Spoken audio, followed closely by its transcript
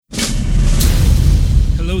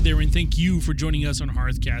Hello there, and thank you for joining us on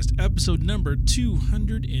Hearthcast, episode number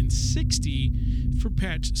 260 for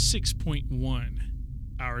patch 6.1.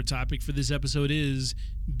 Our topic for this episode is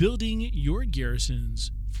building your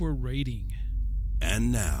garrisons for raiding.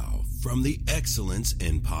 And now, from the Excellence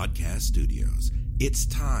in Podcast Studios, it's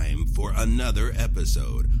time for another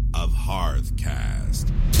episode of Hearthcast.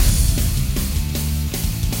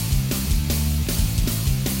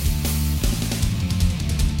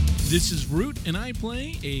 This is Root, and I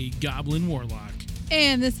play a Goblin Warlock.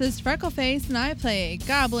 And this is Freckleface, and I play a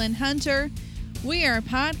Goblin Hunter. We are a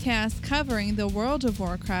podcast covering the World of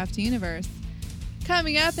Warcraft universe.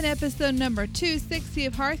 Coming up in episode number 260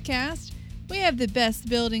 of Hearthcast, we have the best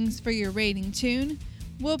buildings for your raiding toon.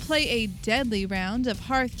 We'll play a deadly round of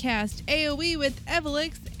Hearthcast AoE with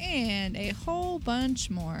Evelix and a whole bunch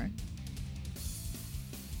more.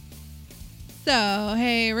 So,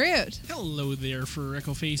 hey Root. Hello there,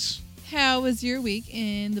 Freckleface. How was your week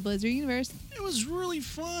in the Blizzard universe? It was really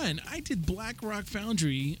fun. I did Blackrock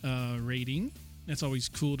Foundry raiding. That's always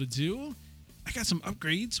cool to do. I got some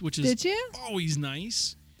upgrades, which is Did you? always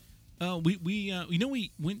nice.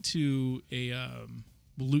 We went to a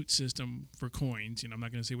loot system for coins. I'm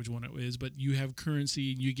not going to say which one it is, but you have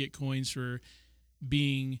currency and you get coins for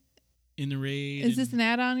being in the raid. Is this an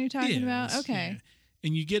add-on you're talking about? Okay. Yeah.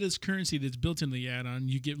 And you get this currency that's built into the add-on.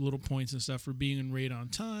 You get little points and stuff for being in raid on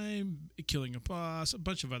time, killing a boss, a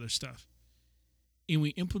bunch of other stuff. And we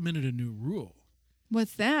implemented a new rule.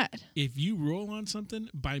 What's that? If you roll on something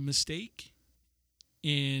by mistake,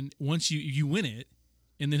 and once you win it,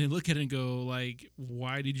 and then they look at it and go like,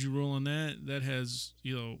 "Why did you roll on that? That has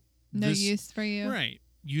no use for you." Right.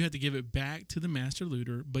 You have to give it back to the master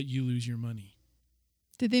looter, but you lose your money.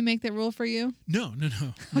 Did they make that rule for you? No.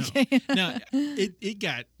 Okay. Now, it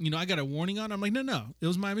got, I got a warning on it. I'm like, no, it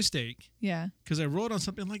was my mistake. Yeah. Because I rolled on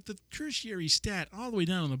something like the tertiary stat all the way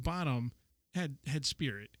down on the bottom had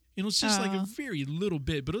spirit. It was just like a very little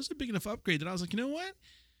bit, but it was a big enough upgrade that I was like, you know what?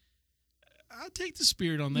 I'll take the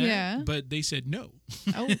spirit on that. Yeah. But they said no.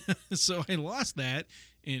 Oh. So I lost that,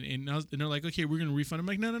 and they're like, okay, we're going to refund. I'm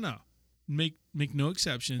like, no. Make no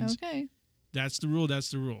exceptions. Okay. That's the rule.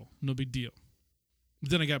 No big deal. But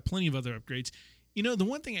then I got plenty of other upgrades. The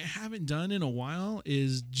one thing I haven't done in a while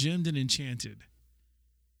is gemmed and enchanted.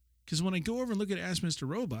 Because when I go over and look at Ask Mr.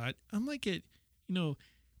 Robot, I'm like at,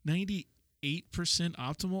 98%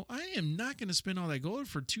 optimal. I am not going to spend all that gold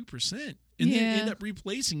for 2% and then end up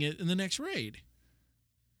replacing it in the next raid.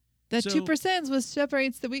 That 2% is what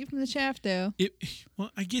separates the wheat from the chaff, though. Well,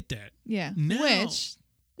 I get that. Yeah. Now, which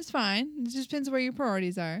is fine. It just depends where your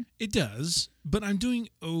priorities are. It does. But I'm doing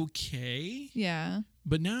okay. Yeah.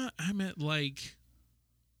 But now I'm at like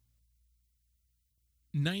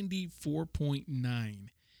 94.9.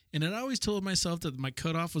 And I'd always told myself that my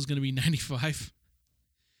cutoff was going to be 95.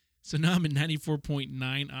 So now I'm at 94.9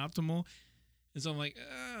 optimal. And so I'm like,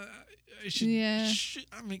 I should. Yeah.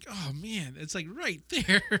 I'm like, oh man, it's like right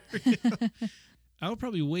there. I'll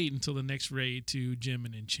probably wait until the next raid to gem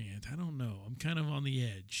and enchant. I don't know. I'm kind of on the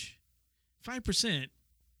edge. 5%,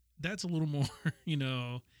 that's a little more,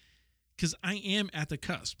 because I am at the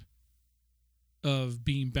cusp of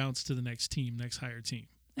being bounced to the next higher team.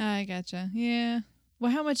 I gotcha. Yeah.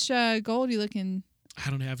 Well, how much gold are you looking?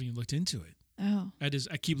 I don't have even looked into it. Oh. I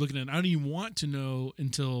keep looking at it. I don't even want to know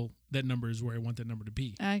until that number is where I want that number to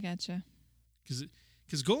be. I gotcha. Because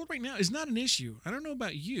gold right now is not an issue. I don't know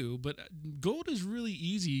about you, but gold is really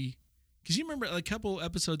easy. Because you remember a couple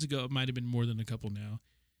episodes ago, it might have been more than a couple now,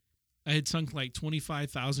 I had sunk like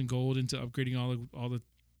 25,000 gold into upgrading all the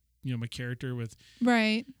my character with.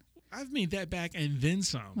 Right. I've made that back and then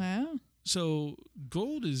some. Wow. So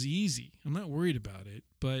gold is easy. I'm not worried about it,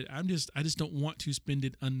 but I just don't want to spend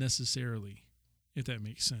it unnecessarily, if that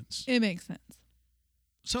makes sense. It makes sense.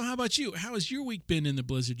 So how about you? How has your week been in the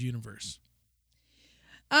Blizzard universe?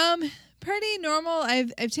 Pretty normal.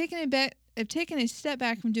 I've taken a step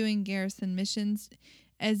back from doing garrison missions,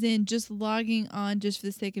 as in just logging on just for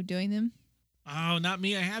the sake of doing them. Oh, not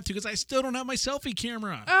me. I have to because I still don't have my selfie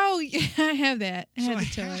camera. Oh, yeah, I have that. I So have I the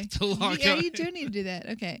toy. have to log Yeah, on. you do need to do that.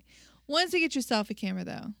 Okay. Once you get your selfie camera,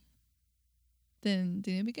 though, then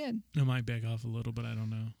it'll be good. I might back off a little, but I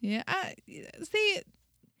don't know. Yeah. See,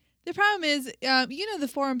 the problem is,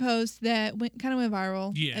 the forum post that went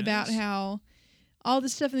viral Yes. about how all the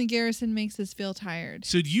stuff in the garrison makes us feel tired.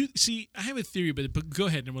 So do you see? I have a theory, but go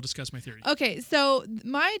ahead and we'll discuss my theory. Okay, so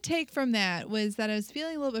my take from that was that I was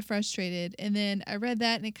feeling a little bit frustrated, and then I read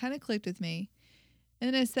that and it kind of clicked with me.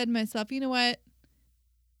 And then I said to myself, you know what?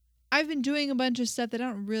 I've been doing a bunch of stuff that I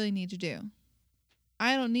don't really need to do.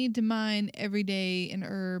 I don't need to mine every day an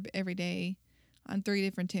herb every day on 3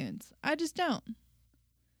 different tunes. I just don't.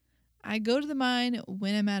 I go to the mine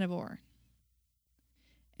when I'm out of ore.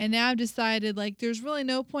 And now I've decided, like, there's really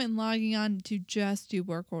no point in logging on to just do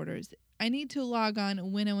work orders. I need to log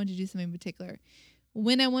on when I want to do something in particular.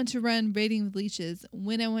 When I want to run raiding with leeches.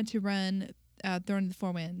 When I want to run Throne of the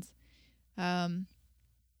Four Winds. When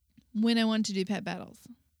I want to do pet battles.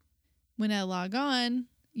 When I log on,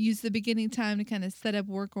 use the beginning time to kind of set up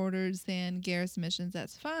work orders and garrison missions,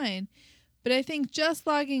 that's fine. But I think just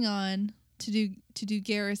logging on to do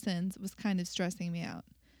garrisons was kind of stressing me out.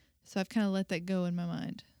 So I've kind of let that go in my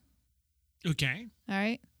mind. Okay. All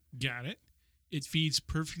right. Got it. It feeds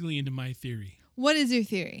perfectly into my theory. What is your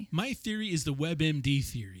theory? My theory is the WebMD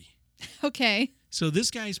theory. Okay. So this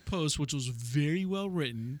guy's post, which was very well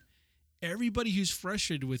written, everybody who's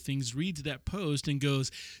frustrated with things reads that post and goes,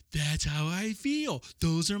 that's how I feel.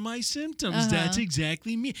 Those are my symptoms. That's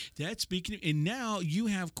exactly me. That's speaking. And now you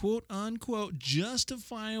have quote unquote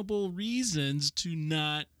justifiable reasons to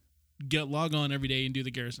not log on every day and do the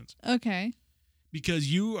garrisons. Okay.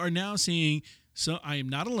 Because you are now seeing, so I am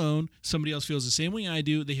not alone. Somebody else feels the same way I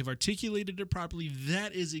do. They have articulated it properly.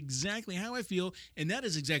 That is exactly how I feel, and that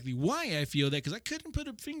is exactly why I feel that, because I couldn't put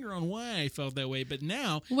a finger on why I felt that way, but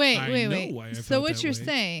now I know why I felt that way. So what you're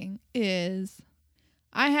saying is,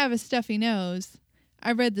 I have a stuffy nose.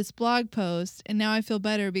 I read this blog post, and now I feel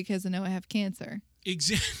better because I know I have cancer.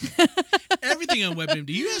 Exactly. Everything on WebMD.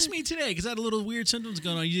 You asked me today because I had a little weird symptoms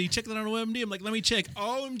going on. You check that on WebMD? I'm like, let me check.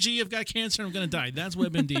 OMG, I've got cancer. I'm going to die. That's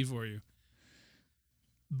WebMD for you.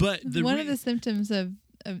 But one of the symptoms of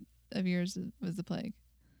yours was the plague.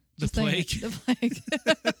 The plague? The plague.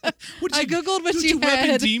 I Googled what did you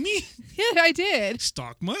had. Did you WebMD me? Yeah, I did.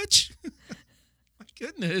 Stalk much? My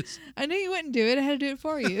goodness. I knew you wouldn't do it. I had to do it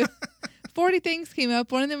for you. 40 things came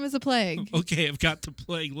up. One of them was a plague. Okay, I've got the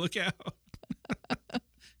plague. Look out.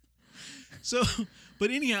 So, but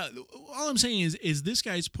anyhow, all I'm saying is this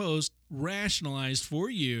guy's post rationalized for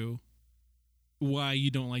you why you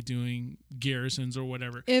don't like doing garrisons or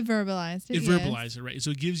whatever. It verbalized it. It verbalized it, right? So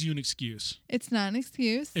it gives you an excuse. It's not an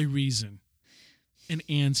excuse. A reason. An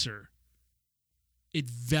answer. It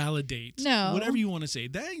validates whatever you want to say.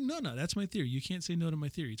 No, that's my theory. You can't say no to my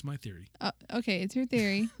theory. It's my theory. Okay, it's your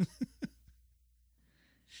theory.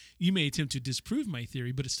 You may attempt to disprove my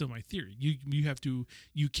theory, but it's still my theory.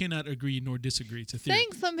 You cannot agree nor disagree. It's a theory.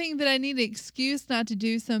 Saying something that I need an excuse not to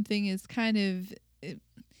do something is kind of...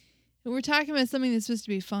 we're talking about something that's supposed to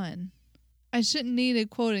be fun. I shouldn't need a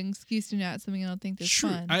quote excuse to not something I don't think that's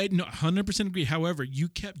fun. I 100% agree. However, you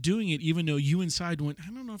kept doing it even though you inside went,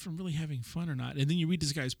 I don't know if I'm really having fun or not. And then you read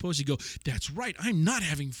this guy's post, you go, that's right, I'm not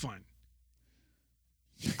having fun.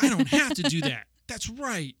 I don't have to do that. That's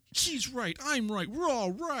right. He's right. I'm right. We're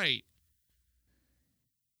all right.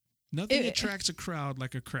 Nothing attracts a crowd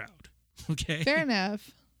like a crowd. Okay? Fair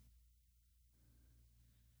enough.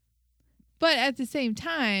 But at the same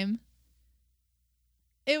time,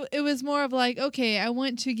 it was more of like, okay, I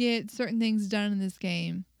want to get certain things done in this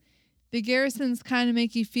game. The garrisons kind of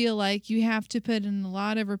make you feel like you have to put in a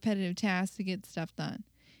lot of repetitive tasks to get stuff done.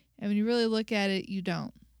 And when you really look at it, you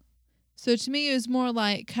don't. So to me, it was more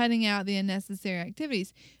like cutting out the unnecessary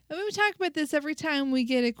activities. And we talk about this every time we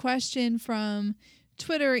get a question from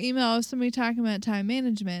Twitter or email of somebody talking about time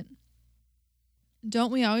management.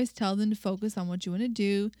 Don't we always tell them to focus on what you want to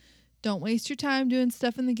do? Don't waste your time doing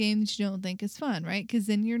stuff in the game that you don't think is fun, right? Because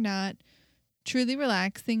then you're not truly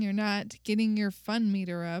relaxing. You're not getting your fun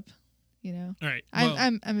meter up, you know? All right. Well,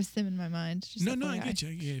 I'm a sim in my mind. Just no, I get you.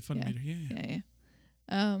 Yeah, fun meter.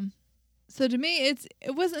 Yeah. So to me,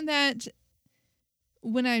 it wasn't that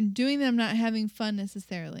when I'm doing them, I'm not having fun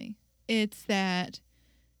necessarily. It's that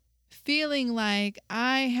feeling like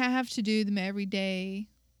I have to do them every day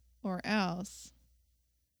or else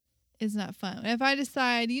is not fun. If I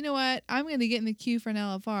decide, you know what, I'm going to get in the queue for an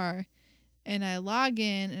LFR, and I log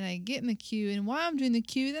in and I get in the queue, and while I'm doing the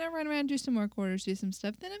queue, then I run around, do some work orders, do some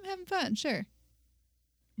stuff, then I'm having fun, sure.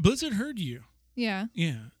 Blizzard heard you. Yeah.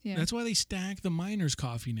 That's why they stack the miner's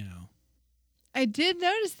coffee now. I did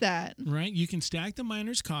notice that. Right? You can stack the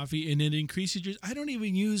miner's coffee, and it increases your... I don't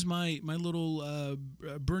even use my little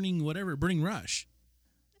burning rush.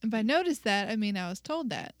 And by noticed that, I mean I was told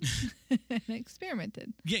that. And I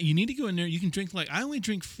experimented. Yeah, you need to go in there. You can drink I only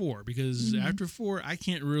drink 4 because after 4, I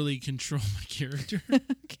can't really control my character.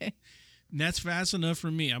 Okay. And that's fast enough for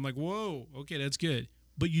me. I'm like, whoa, okay, that's good.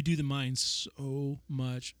 But you do the mine so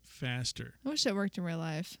much faster. I wish that worked in real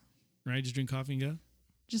life. Right? Just drink coffee and go?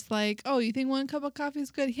 Just like, oh, you think 1 cup of coffee is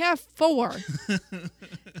good? Yeah, 4.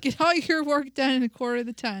 Get all your work done in a quarter of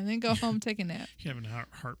the time. Then go home, take a nap. You're having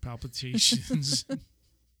heart palpitations.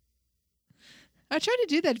 I tried to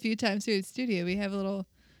do that a few times here at the studio. We have little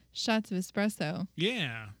shots of espresso.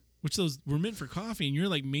 Yeah. which those were meant for coffee, and you're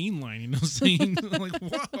like mainlining those things. I'm like,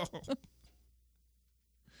 whoa.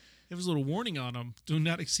 There was a little warning on them. Do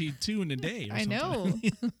not exceed 2 in a day. Or I know.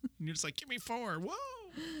 and you're just like, give me 4. Whoa.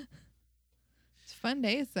 It's fun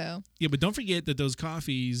days, though. Yeah, but don't forget that those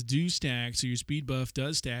coffees do stack, so your speed buff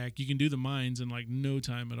does stack. You can do the mines in like no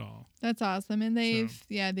time at all. That's awesome. And a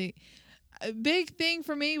big thing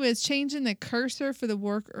for me was changing the cursor for the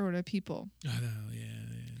work order people. I know, yeah.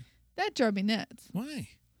 That drove me nuts. Why?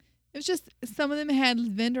 It was just some of them had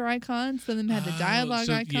vendor icons, some of them had the dialogue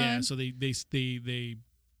icon. Yeah, so they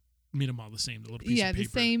made them all the same. The little piece of paper. The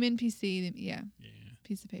same NPC. Yeah.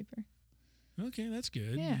 Piece of paper. Okay, that's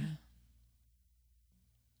good. Yeah.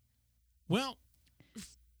 Well,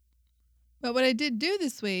 but what I did do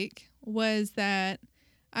this week was that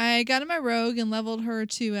I got in my rogue and leveled her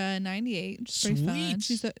to 98, which is pretty fun.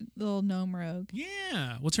 She's a little gnome rogue.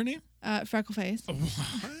 Yeah. What's her name? Freckleface. Oh,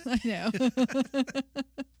 I know.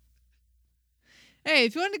 Hey,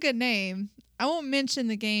 if you want a good name, I won't mention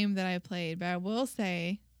the game that I played, but I will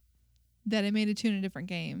say that I made a tune in a different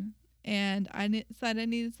game. And I decided I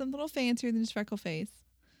needed something a little fancier than just Freckleface.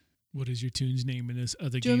 What is your tune's name in this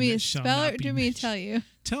other game? Do you want me to spell it or do you want me to tell you?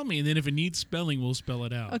 Tell me, and then if it needs spelling, we'll spell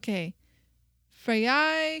it out. Okay.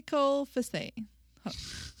 Freckleface.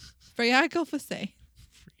 Freckleface.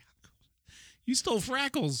 You stole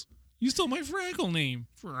Frackles. You stole my Frackle name.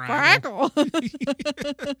 Frackle.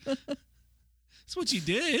 That's what you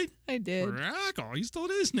did. I did. Frackle. You stole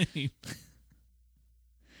his name.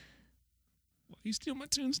 Why you steal my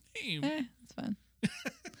tune's name? It's fun.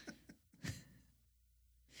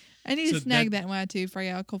 I need to snag that one too.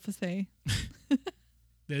 Freckleface.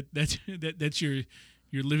 That's your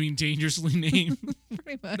living dangerously name.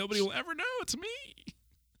 Pretty much. Nobody will ever know it's me.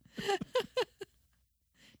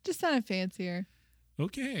 Just sounded fancier.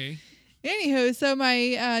 Okay. Anywho, so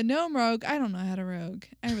my gnome rogue, I don't know how to rogue.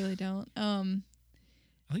 I really don't. I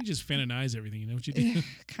think you just fanatize everything. You know what you do?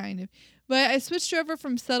 Kind of. But I switched over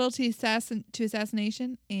from subtlety to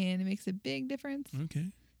assassination, and it makes a big difference.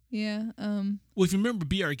 Okay. Yeah. Well, if you remember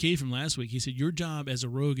BRK from last week, he said your job as a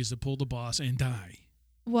rogue is to pull the boss and die.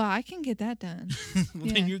 Well, I can get that done.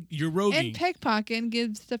 Then you're roguing. And pickpocket and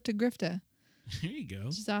give stuff to Grifta. There you go.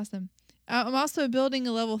 Which is awesome. I'm also building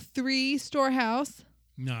a level 3 storehouse.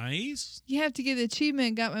 Nice. You have to get the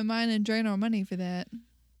achievement, got my mind and drain our money for that.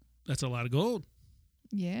 That's a lot of gold.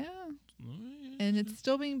 Yeah. And it's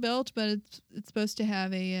still being built, but it's supposed to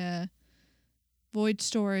have a void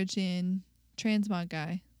storage in transmog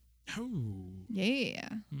guy. Oh. Yeah.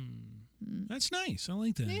 That's nice. I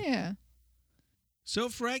like that. Yeah. So,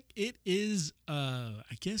 Freck, it is, I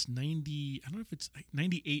guess, 90, I don't know if it's like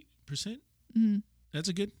 98%. Mm-hmm. That's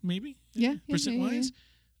a good, maybe? Yeah. Percent-wise.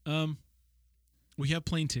 Yeah. We have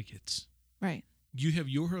plane tickets. Right. You have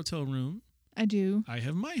your hotel room. I do. I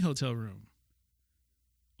have my hotel room.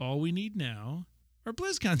 All we need now are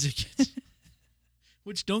BlizzCon tickets,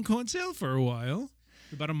 which don't go on sale for a while,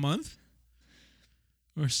 about a month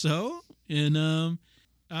or so. And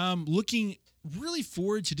I'm looking really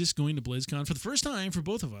forward to just going to BlizzCon for the first time for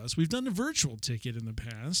both of us. We've done a virtual ticket in the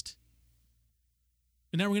past,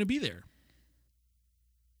 and now we're going to be there.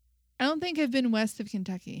 I don't think I've been west of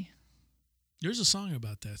Kentucky. There's a song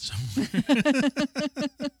about that somewhere.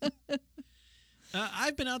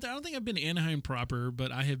 I've been out there. I don't think I've been to Anaheim proper,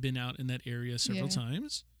 but I have been out in that area several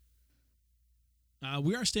times.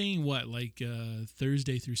 We are staying,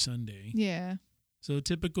 Thursday through Sunday. Yeah. So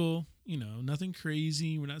typical, nothing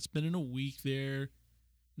crazy. We're not spending a week there.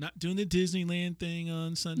 Not doing the Disneyland thing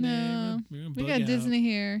on Sunday. No. We got out. Disney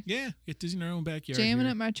here. Yeah, get Disney in our own backyard. Jamming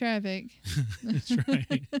here. up my traffic. That's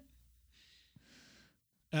right.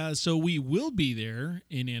 So we will be there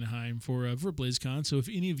in Anaheim for BlizzCon. So if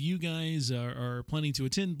any of you guys are planning to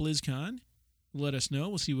attend BlizzCon, let us know.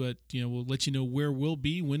 We'll see what, we'll let you know where we'll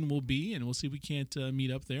be, when we'll be, and we'll see if we can't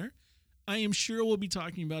meet up there. I am sure we'll be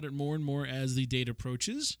talking about it more and more as the date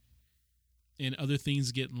approaches and other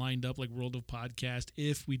things get lined up like World of Podcast.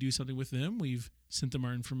 If we do something with them, we've sent them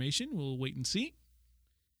our information. We'll wait and see.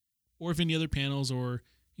 Or if any other panels or,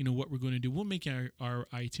 what we're going to do, we'll make our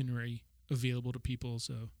itinerary available to people,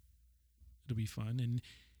 so it'll be fun. And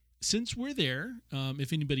since we're there,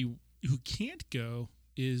 if anybody who can't go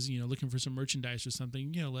is looking for some merchandise or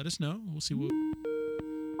something, let us know. We'll see what.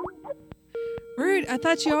 Rude. I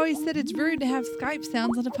thought you always said it's rude to have Skype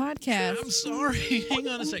sounds on a podcast. I'm sorry. Hang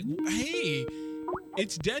on a sec. Hey,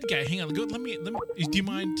 it's Dead Guy. Hang on. Let me. Do you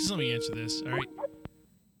mind? Just let me answer this. All right.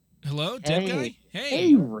 Hello, Dead Guy.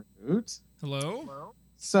 Hey, Rude. Hello.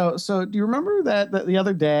 So do you remember that the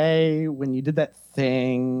other day when you did that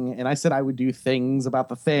thing and I said I would do things about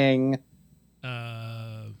the thing?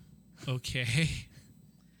 Okay.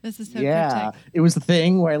 This is so Yeah, cryptic. it was the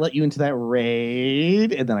thing where I let you into that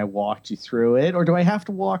raid and then I walked you through it. Or do I have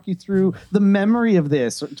to walk you through the memory of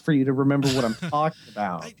this for you to remember what I'm talking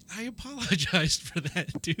about? I apologized for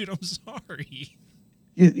that, dude. I'm sorry.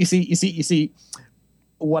 You see,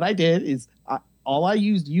 what I did is all I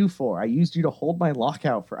used you for, I used you to hold my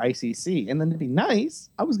lockout for ICC. And then to be nice,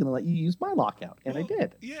 I was going to let you use my lockout. And I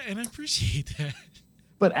did. Yeah, and I appreciate that.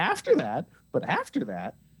 But after that,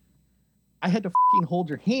 I had to fucking hold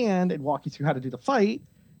your hand and walk you through how to do the fight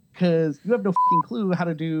because you have no fucking clue how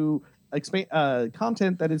to do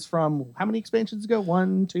content that is from how many expansions ago?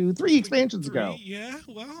 1, 2, 3 expansions ago. Yeah,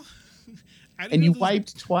 well, And you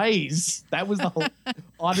wiped twice. That was the whole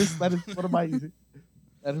honest. That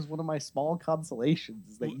is one of my small consolations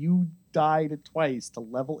is that you died twice to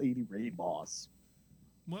level 80 raid boss.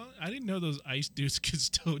 Well, I didn't know those ice dudes could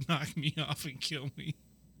still knock me off and kill me.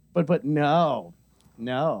 But no.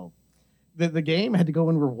 The game had to go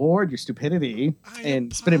and reward your stupidity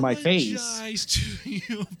and spit in my face. I apologize to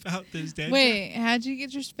you about this, Dad. Wait, how'd you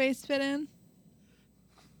get your space spit in?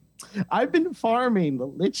 I've been farming the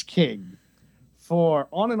Lich King for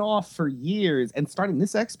on and off for years, and starting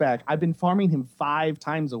this X-Back, I've been farming him 5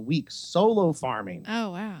 times a week, solo farming,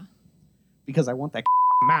 Oh, wow. because I want that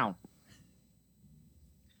mount.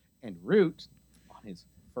 And Root, on his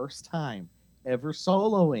first time ever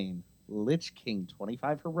soloing Lich King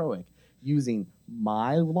 25 Heroic, using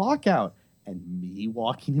my lockout and me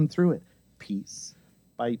walking him through it piece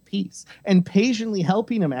by piece and patiently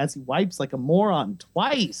helping him as he wipes like a moron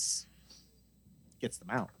twice, gets them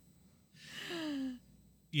out.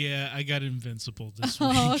 Yeah, I got invincible this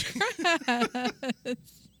Oh, week. crap.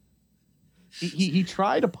 He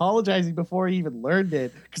tried apologizing before he even learned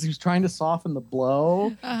it because he was trying to soften the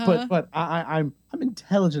blow. Uh-huh. But I'm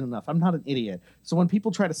intelligent enough. I'm not an idiot. So when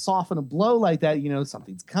people try to soften a blow like that,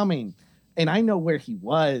 something's coming. And I know where he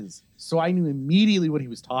was, so I knew immediately what he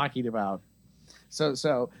was talking about.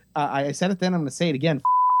 So I said it then. I'm going to say it again.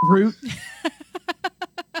 Root.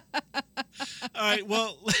 All right,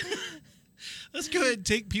 well, let's go ahead and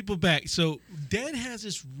take people back. So Dad has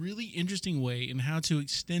this really interesting way in how to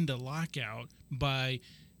extend a lockout by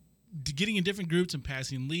getting in different groups and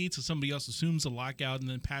passing leads so somebody else assumes a lockout and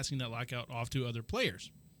then passing that lockout off to other players.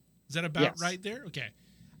 Is that about Yes. right there? Okay.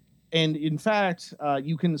 And in fact,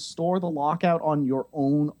 you can store the lockout on your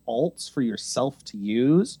own alts for yourself to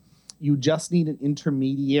use. You just need an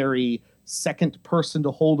intermediary second person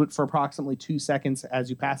to hold it for approximately 2 seconds as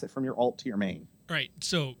you pass it from your alt to your main. All right,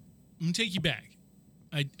 so I'm going to take you back.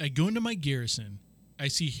 I go into my garrison. I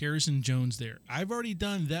see Harrison Jones there. I've already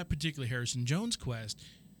done that particular Harrison Jones quest.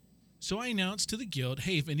 So I announced to the guild,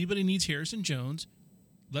 hey, if anybody needs Harrison Jones,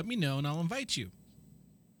 let me know and I'll invite you.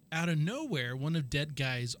 Out of nowhere, one of Dead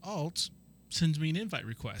Guy's alts sends me an invite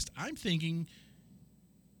request. I'm thinking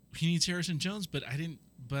he needs Harrison Jones, but I didn't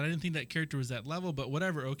think that character was that level, but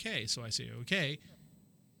whatever, okay. So I say, okay.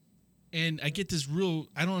 And I get this real,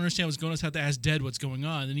 I don't understand what's going on. I have to ask Dead what's going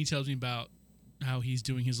on. And he tells me about how he's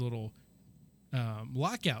doing his little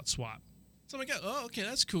lockout swap. So I'm like, oh, okay,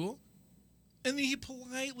 that's cool. And then he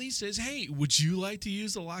politely says, hey, would you like to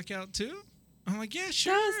use the lockout too? I'm like, yeah,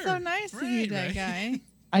 sure. That was so nice of you, that right. guy.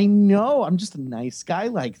 I know. I'm just a nice guy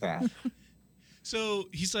like that. So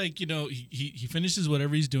he's like, he finishes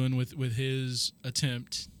whatever he's doing with his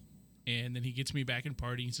attempt, and then he gets me back in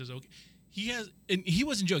party. He says, okay. And he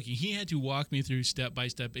wasn't joking. He had to walk me through step by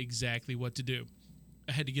step exactly what to do.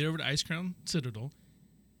 I had to get over to Ice Crown Citadel.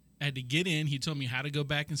 I had to get in. He told me how to go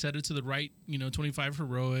back and set it to the right, 25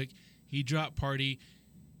 heroic. He dropped party.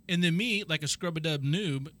 And then me, like a scrub-a-dub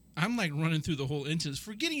noob, I'm like running through the whole instance,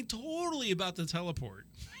 forgetting totally about the teleport.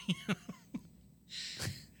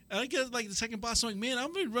 And I get like the second boss, I'm like, man,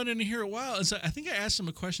 I've been running in here a while. And so I think I asked him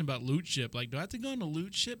a question about loot ship. Like, do I have to go on the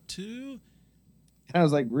loot ship too? And I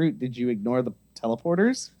was like, Root, did you ignore the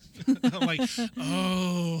teleporters? I'm like,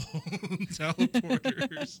 oh,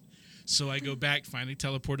 teleporters. So I go back, find a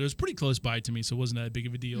teleporter. It was pretty close by to me, so it wasn't that big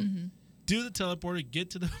of a deal. Mm-hmm. Do the teleporter,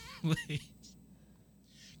 get to the place.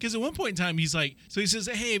 Because at one point in time, he's like, so he says,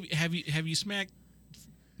 hey, have you smacked?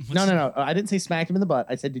 No. I didn't say smack him in the butt.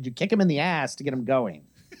 I said, did you kick him in the ass to get him going?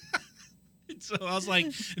 So I was like,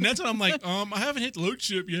 and that's when I'm like, I haven't hit the loot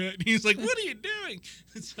ship yet. And he's like, what are you doing?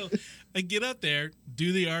 And so I get up there,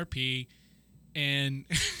 do the RP, and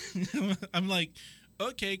I'm like,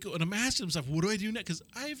 okay, cool. And I'm asking myself, what do I do next? Because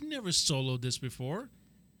I've never soloed this before.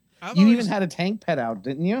 You even had a tank pet out,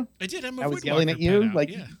 didn't you? I did. I was yelling at you like,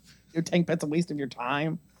 yeah. Your tank pet's a waste of your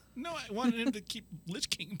time. No, I wanted him to keep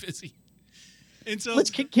Lich King busy. And so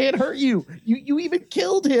Lich King can't hurt you. You even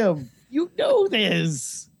killed him. You know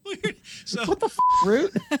this. So What the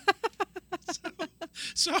Root?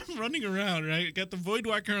 so running around, right? Got the Void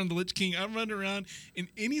Walker on the Lich King. I'm running around, and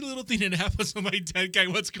any little thing that happens, I'm like, dead guy,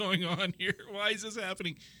 what's going on here? Why is this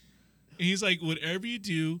happening? And he's like, whatever you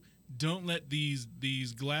do, don't let these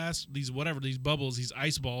bubbles, these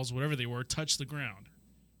ice balls, whatever they were, touch the ground.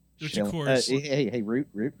 Which, of course... hey, Root.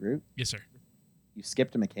 Yes, sir. You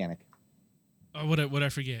skipped a mechanic. Oh, what I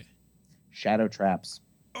forget? Shadow traps.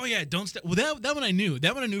 Oh, yeah, don't step... Well, that one I knew.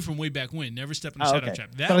 That one I knew from way back when. Never step in a shadow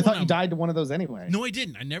trap. But I thought you died to one of those anyway. No, I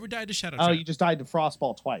didn't. I never died to shadow trap. Oh, you just died to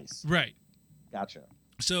Frostball twice. Right. Gotcha.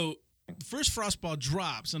 So, first Frostball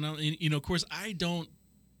drops, and of course, I don't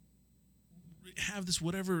have this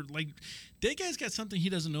whatever, like, that guy's got something he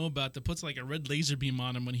doesn't know about that puts like a red laser beam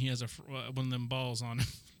on him when he has one of them balls on him.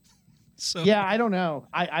 So yeah, I don't know.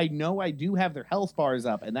 I know I do have their health bars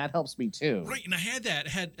up, and that helps me too. Right, and I had that,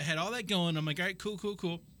 had all that going. I'm like, all right,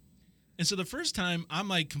 cool. And so the first time, I'm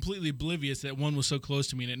like completely oblivious that one was so close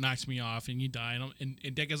to me, and it knocks me off, and you die. And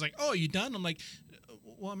that guy's like, oh, you done? I'm like,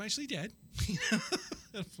 well, I'm actually dead.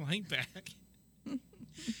 I'm flying back.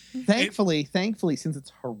 Thankfully, since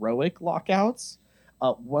it's heroic lockouts,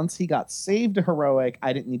 once he got saved to heroic,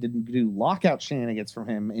 I didn't need to do lockout shenanigans from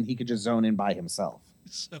him, and he could just zone in by himself.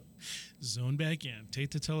 So, zone back in, take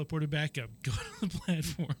the teleporter back up, go to the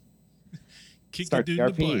platform, kick the dude in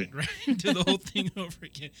the butt, right? Do the whole thing over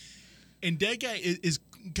again. And that guy is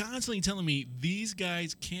constantly telling me, these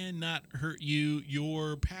guys cannot hurt you.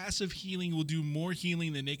 Your passive healing will do more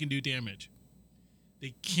healing than they can do damage.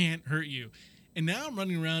 They can't hurt you. And now I'm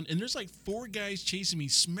running around, and there's like 4 guys chasing me,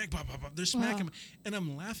 smack, pop, pop, pop. They're smacking me, and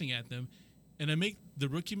I'm laughing at them. And I make the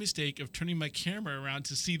rookie mistake of turning my camera around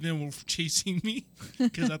to see them chasing me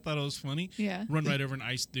because I thought it was funny. Yeah. Run right over an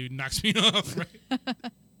ice dude, knocks me off, right?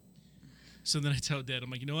 So then I tell Dad,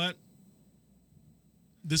 I'm like, you know what?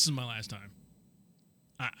 This is my last time.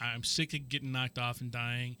 I'm sick of getting knocked off and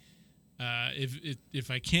dying.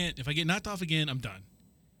 If I get knocked off again, I'm done.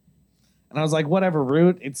 And I was like, whatever,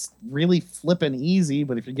 Root. It's really flipping easy,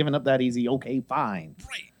 but if you're giving up that easy, okay, fine.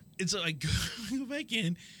 Right. It's like, go back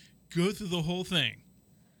in, go through the whole thing.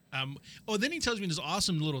 Then he tells me this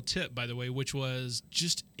awesome little tip, by the way, which was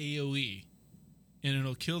just AoE. And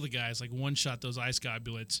it'll kill the guys, like one-shot those ice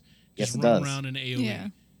goblets. Yes, just it run does. around in AoE. Yeah.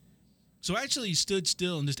 So I actually stood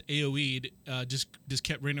still and just AoE'd, just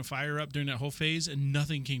kept raining fire up during that whole phase, and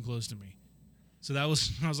nothing came close to me. So I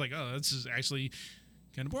was like, oh, this is actually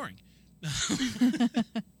kind of boring.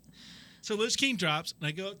 So Lich King drops, and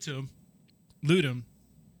I go up to him, loot him,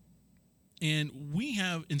 and we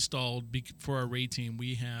have installed, for our raid team,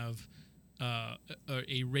 we have a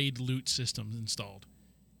raid loot system installed.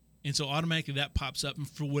 And so automatically that pops up, and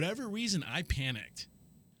for whatever reason, I panicked.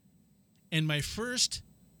 And my first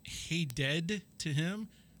hey dead to him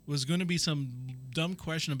was going to be some dumb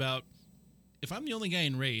question about, if I'm the only guy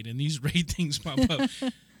in raid and these raid things pop up,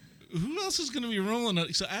 who else is going to be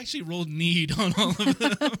rolling? So I actually rolled need on all of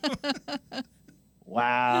them.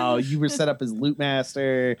 Wow, you were set up as loot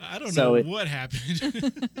master. I don't know what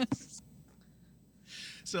happened.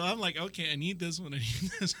 So I'm like, okay, I need this one. I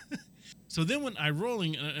need this. So then when I'm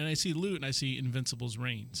rolling and I see loot and I see Invincible's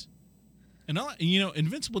reigns. And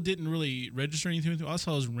Invincible didn't really register anything. All I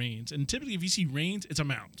saw was reigns. And typically if you see reigns, it's a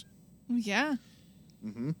mount. Yeah.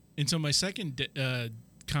 Mm-hmm. And so my second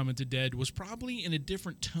comment to Dead was probably in a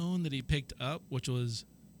different tone that he picked up, which was,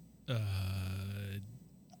 Dead?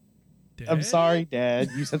 I'm sorry, Dad.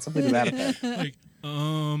 You said something about it. Like,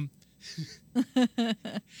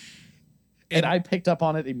 and I picked up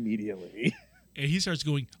on it immediately. And he starts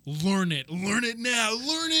going, learn it now.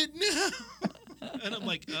 And I'm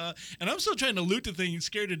like, and I'm still trying to loot the thing,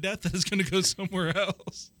 scared to death that it's going to go somewhere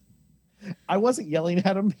else. I wasn't yelling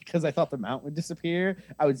at him because I thought the mount would disappear.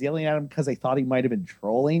 I was yelling at him because I thought he might have been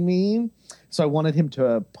trolling me. So I wanted him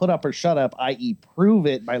to put up or shut up, i.e. prove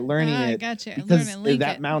it by learning it. Gotcha. Because Learn and link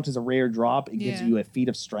that it. mount is a rare drop. It gives you a feat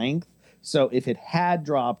of strength. So if it had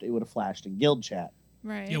dropped, it would have flashed in guild chat.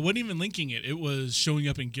 Right. Yeah, it wasn't even linking it. It was showing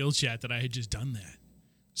up in guild chat that I had just done that.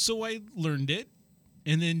 So I learned it,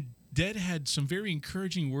 and then Dead had some very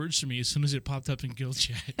encouraging words for me as soon as it popped up in guild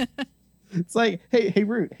chat. It's like, hey,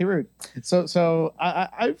 Root. So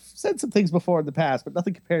I've said some things before in the past, but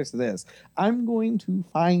nothing compares to this. I'm going to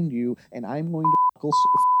find you, and I'm going to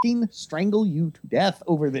fucking strangle you to death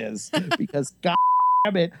over this because God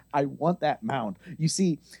damn it, I want that mount. You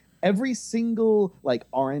see, every single like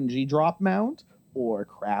RNG drop mount or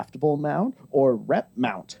craftable mount or rep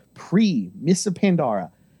mount pre-Miss of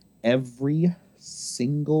Pandora, every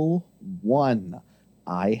single one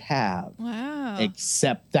I have. Wow.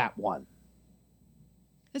 Except that one.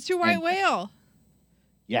 It's your white whale.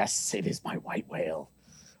 Yes, it is my white whale.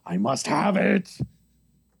 I must have it.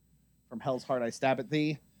 From Hell's Heart I stab at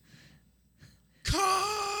thee.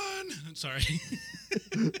 Con! I'm sorry.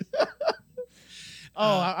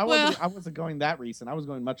 I wasn't going that recent. I was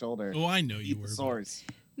going much older. Oh, I know you Eat were. the source.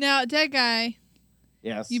 Now, Dead Guy,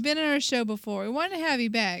 Yes. you've been on our show before. We want to have you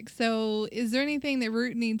back. So, is there anything that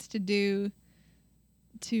Root needs to do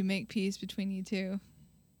to make peace between you two?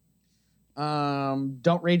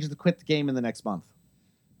 Don't rage to quit the game in the next month.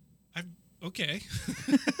 Okay.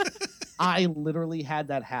 I literally had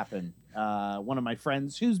that happen. One of my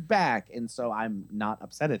friends who's back, and so I'm not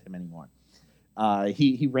upset at him anymore.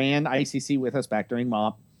 He ran ICC with us back during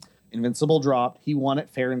MOP. Invincible dropped. He won it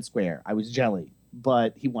fair and square. I was jelly,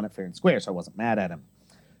 but he won it fair and square, so I wasn't mad at him.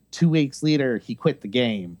 2 weeks later, he quit the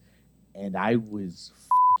game, and I was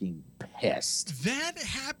fucking pissed. That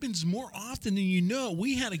happens more often than you know.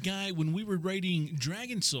 We had a guy when we were writing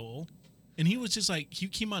Dragon Soul, and he was just like, he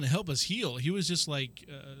came on to help us heal. He was just like,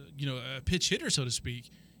 a pitch hitter, so to speak.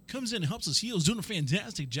 Comes in and helps us heal. He's doing a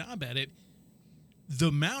fantastic job at it.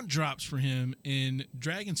 The mount drops for him in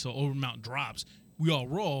Dragon Soul, or mount drops. We all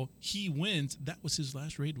roll. He wins. That was his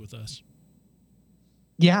last raid with us.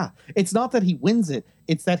 Yeah, it's not that he wins it.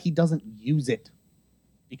 It's that he doesn't use it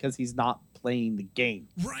because he's not playing the game.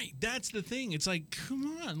 Right. That's the thing. It's like,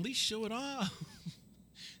 come on, at least show it off.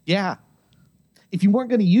 Yeah. If you weren't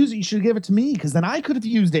going to use it, you should have given it to me because then I could have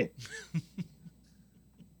used it.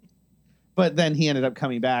 But then he ended up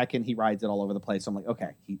coming back and he rides it all over the place. So I'm like,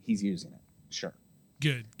 okay, he's using it. Sure.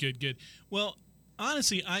 Good. Well,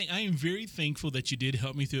 honestly, I am very thankful that you did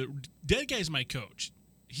help me through it. Dead Guy's my coach.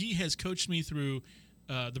 He has coached me through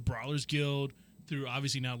the Brawlers Guild, through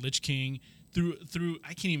obviously now Lich King, through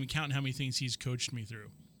I can't even count how many things he's coached me through.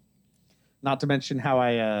 Not to mention how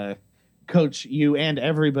I coach you and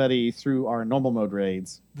everybody through our normal mode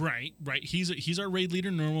raids. Right. He's our raid leader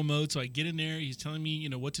in normal mode, so I get in there. He's telling me,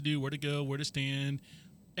 what to do, where to go, where to stand,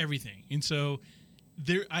 everything. And so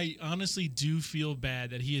I honestly do feel bad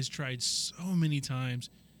that he has tried so many times,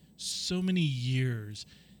 so many years,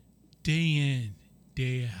 day in,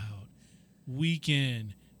 day out, week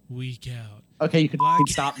in, week out. Okay, you can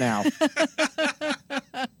stop now.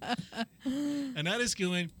 And that is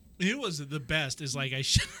going. It was the best. Is like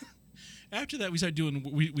after that we started doing.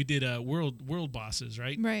 We did world bosses,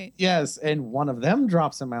 right? Right. Yes, and one of them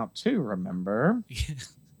drops him out too. Remember, Yeah.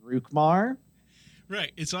 Rukmar.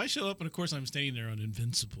 Right. And so I show up, and of course I'm staying there on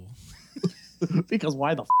Invincible. Because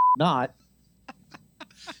why the not?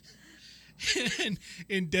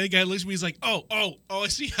 and Dead Guy looks at me. He's like, "Oh, I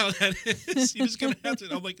see how that is. You're just gonna have to."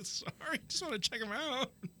 I'm like, "Sorry, I just want to check him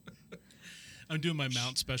out." I'm doing my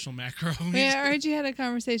mount special macro. Yeah, I heard you had a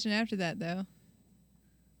conversation after that, though.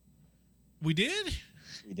 We did.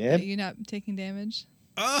 We did. You're not taking damage.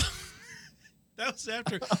 Oh, that was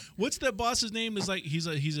after. What's that boss's name? Is like he's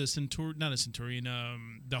a centaur, not a centurion.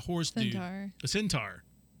 The horse Centaur. dude, a centaur.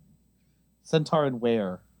 Centaur and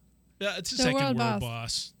where? It's the The second world world boss.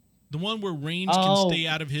 boss. The one where range can stay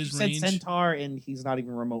out of his you range. said centaur, and he's not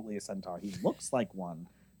even remotely a centaur. He looks like one,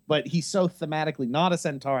 but he's so thematically not a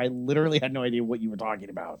centaur. I literally had no idea what you were talking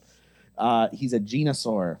about. He's a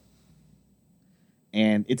genosaur,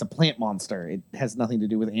 and it's a plant monster. It has nothing to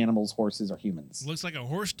do with animals, horses, or humans. Looks like a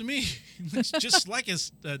horse to me. Looks just like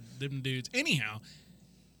them dudes. Anyhow,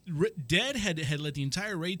 Dead had let the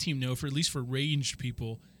entire raid team know, for at least for ranged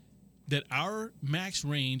people, that our max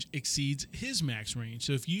range exceeds his max range.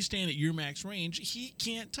 So if you stand at your max range, he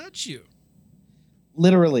can't touch you.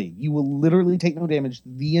 Literally, you will literally take no damage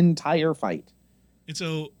the entire fight. And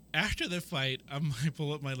so after the fight, I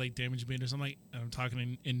pull up my damage meters. I'm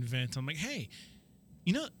talking in vent. I'm like, hey,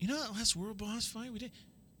 you know that last world boss fight we did?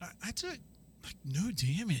 I took no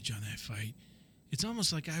damage on that fight. It's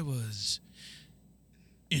almost like I was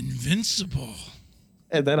invincible.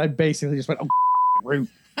 And then I basically just went, oh, root.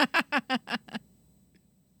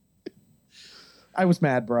 I was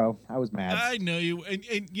mad, bro. I was mad. I know you, and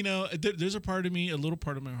there's a part of me, a little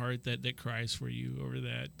part of my heart that cries for you over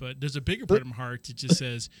that. But there's a bigger part of my heart that just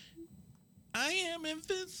says, "I am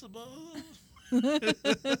invincible."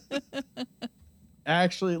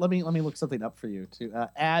 Actually, let me look something up for you to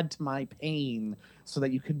add to my pain, so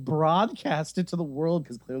that you could broadcast it to the world.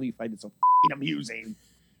 Because clearly you find it so f***ing amusing.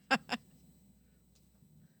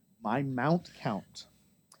 My mount count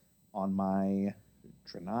on my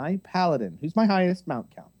Draenei Paladin, who's my highest mount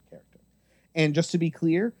count character. And just to be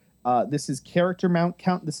clear, this is character mount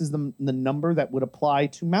count. This is the number that would apply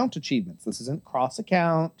to mount achievements. This isn't cross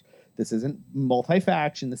account. This isn't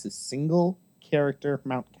multi-faction. This is single character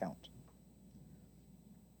mount count.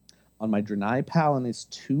 On my Draenei Paladin is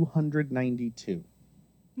 292.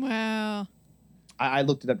 Wow. I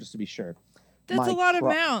looked it up just to be sure. That's My a lot of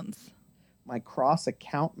mounts. My cross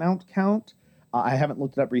account mount count, I haven't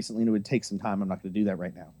looked it up recently, and it would take some time. I'm not going to do that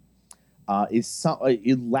right now.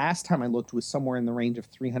 Last time I looked was somewhere in the range of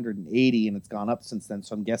 380, and it's gone up since then.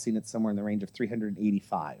 So I'm guessing it's somewhere in the range of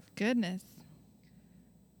 385. Goodness.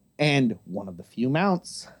 And one of the few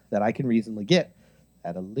mounts that I can reasonably get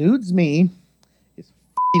that eludes me is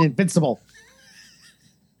f***ing invincible.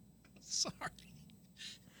 Sorry.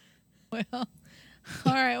 Well, all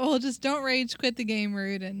right. Well, just don't rage quit the game,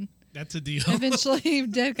 Rude, and That's a deal. eventually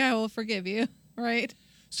Dead Guy will forgive you, right?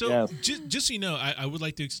 So Yes. just so you know, I would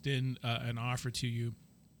like to extend an offer to you,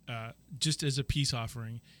 just as a peace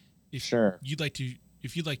offering. If Sure. you'd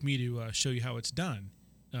like me to show you how it's done,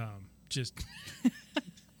 just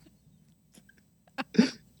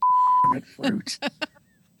Fruit.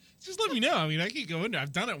 just let me know. I mean, I can go in there.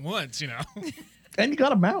 I've done it once, And you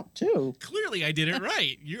got a mount, too. Clearly, I did it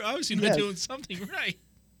right. You're obviously not Yes. doing something right.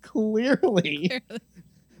 Clearly.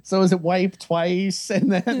 So is it wipe twice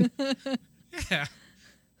and then... Yeah,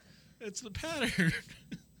 it's the pattern.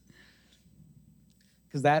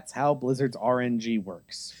 Because that's how Blizzard's RNG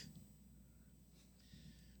works.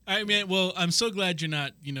 All right, man. Well, I'm so glad you're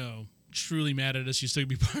not, truly mad at us. You're still gonna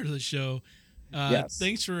be part of the show. Yes.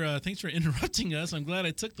 Thanks for interrupting us. I'm glad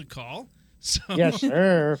I took the call. So Yeah,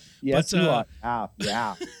 sure. Yes, But, you are.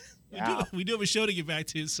 Yeah. we do have a show to get back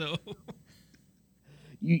to. So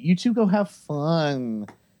You two go have fun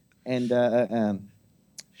and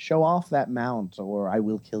show off that mount, or I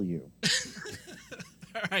will kill you.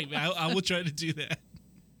 all right, man, I will try to do that.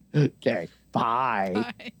 Okay. Bye.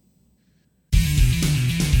 Bye.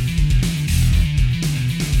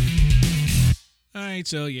 All right,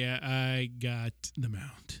 so yeah, I got the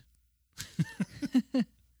mount.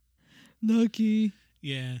 Lucky.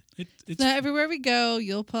 Yeah, it's. So everywhere we go,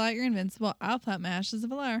 you'll pull out your Invincible. I'll pull out my Ashes of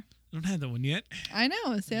Valar. I don't have that one yet. I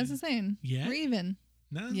know. It stands the same. Yeah? We're even.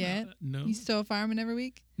 No, Yet? no, You still farming every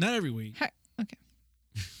week? not every week. Okay.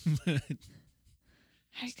 But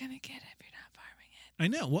How are you going to get it if you're not farming it? I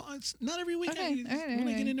know. Well, it's not every week. Okay, When all right,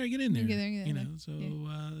 I get in there, I get in there. Get there. So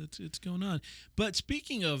Yeah. it's going on. But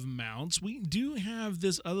speaking of mounts, we do have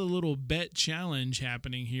this other little bet challenge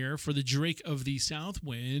happening here for the Drake of the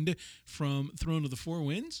Southwind from Throne of the Four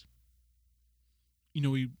Winds.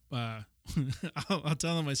 I'll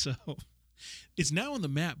tell them myself. It's now on the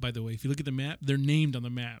map, by the way. If you look at the map, they're named on the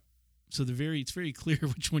map. So it's very clear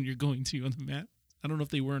which one you're going to on the map. I don't know if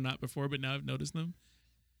they were or not before, but now I've noticed them.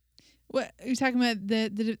 What are you talking about?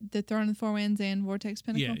 The Throne of the Four Winds and Vortex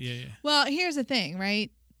Pinnacle? Yeah. Well, here's the thing, right?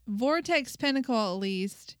 Vortex Pinnacle, at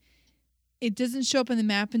least, it doesn't show up on the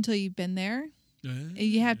map until you've been there.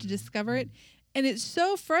 You have to discover it. And it's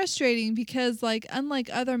so frustrating because, unlike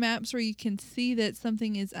other maps where you can see that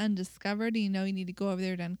something is undiscovered and you need to go over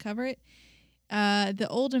there to uncover it, the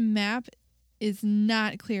Oldham map is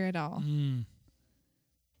not clear at all.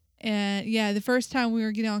 And yeah, the first time we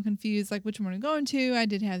were getting all confused, which one we're going to, I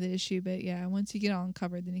did have the issue. But yeah, once you get all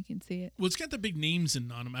uncovered, then you can see it. Well, it's got the big names on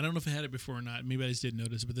them. I don't know if I had it before or not. Maybe I just didn't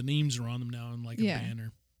notice, but the names are on them now in a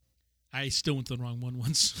banner. I still went to the wrong one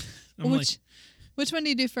once. Which one do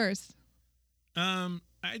you do first? I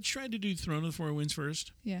tried to do Throne of the Four Winds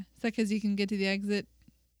first. Yeah. Is that because you can get to the exit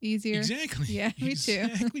easier? Exactly. Yeah, me too.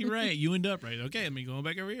 Exactly right. You end up right. Okay, let me go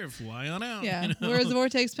back over here. Fly on out. Yeah. Whereas the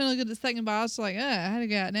Vortex Pinnacle, get the second boss, how to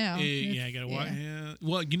get out now? Yeah, I got to walk. Yeah.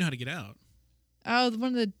 Well, you know how to get out. Oh, one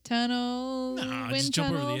of the tunnels. Nah, wind just jump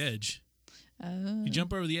tunnels? over the edge. Oh. You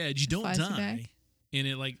jump over the edge. You don't Flies you back? die. And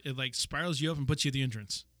it spirals you up and puts you at the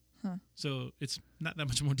entrance. Huh. So it's not that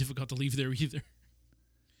much more difficult to leave there either.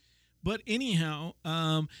 But anyhow,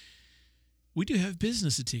 we do have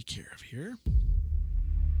business to take care of here.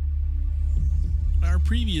 Our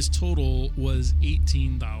previous total was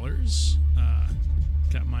 $18.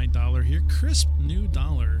 Got my dollar here. Crisp new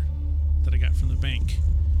dollar that I got from the bank.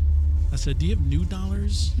 I said, do you have new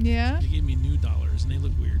dollars? Yeah. They gave me new dollars, and they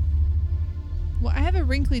look weird. Well, I have a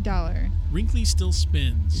wrinkly dollar. Wrinkly still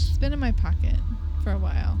spins. It's been in my pocket for a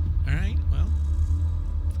while. All right, well.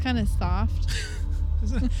 It's kind of soft.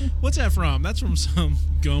 What's that from? That's from some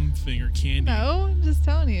gum thing or candy. No, I'm just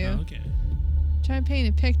telling you. Oh, okay. Try and paint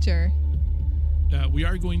a picture. We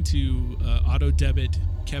are going to auto debit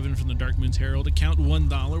Kevin from the Dark Moon's Herald account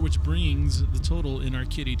 $1, which brings the total in our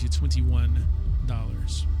kitty to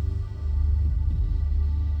 $21.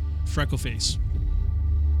 Freckleface.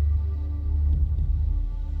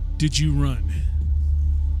 Did you run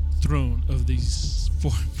Throne of these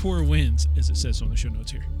four winds, as it says on the show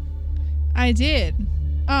notes here? I did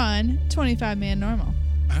on 25-man normal.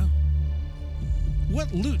 Oh.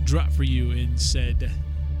 What loot dropped for you in said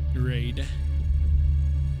raid?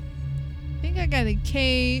 I think I got a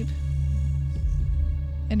cape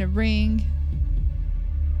and a ring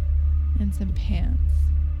and some pants.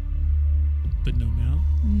 But no mount?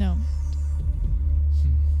 No.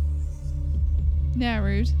 Now,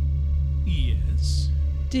 Rude, Yes.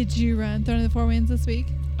 did you run Throne of the Four Winds this week?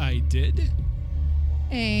 I did.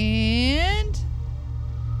 And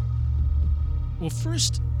Well,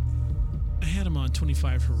 first, I had him on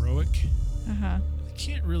 25 heroic. I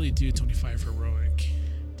Can't really do 25 heroic.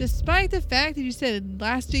 despite the fact that you said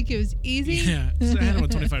last week it was easy. Yeah, 'cause I had him on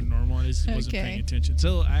 25 normal. I just wasn't Okay. paying attention.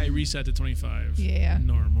 So I reset to 25 Yeah.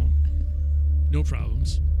 normal. No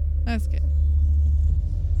problems. That's good.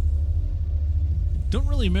 Don't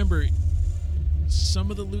really remember some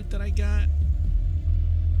of the loot that I got.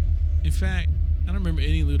 In fact, I don't remember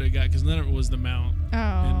any loot I got because none of it was the mount. Oh.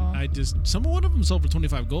 And I just, one of them sold for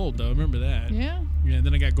 25 gold though. I remember that. Yeah. Yeah, and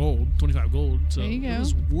then I got gold, 25 gold. So There you it go.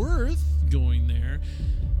 was worth going there.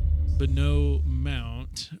 But no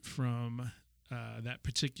mount from that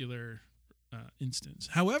particular instance.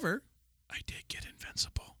 However, I did get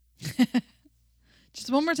invincible. Just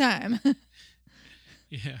one more time.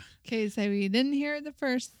 Yeah. Okay, so we didn't hear it the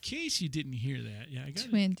first. In case you didn't hear that, yeah, I got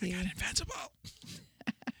 20. invincible.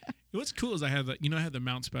 What's cool is I have the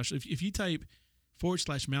mount special. If you type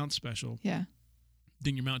 /mount special, Yeah.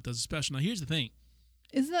 then your mount does a special. Now here's the thing.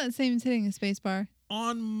 Isn't that the same as hitting a space bar?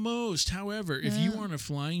 On most, however, if you are on a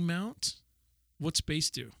flying mount, what's space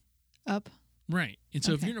do? Up. Right. And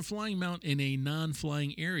so if Okay. you're in a flying mount in a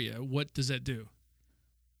non-flying area, what does that do?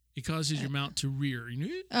 It causes your mount to rear.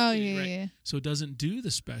 Oh, yeah, Right. yeah. So it doesn't do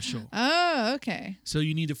the special. Oh, okay. So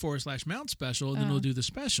you need a /mount special, and then Oh. it'll do the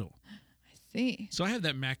special. I see. So I have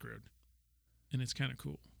that macroed, and it's kind of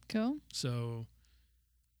cool. Cool. So,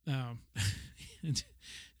 all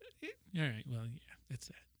right. Well, yeah, that's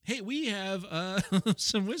that. Hey, we have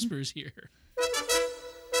some whispers here.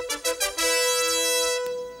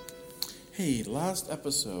 Hey, last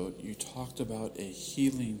episode you talked about a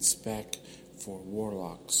healing spec for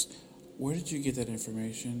warlocks. Where did you get that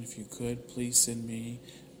information? If you could, please send me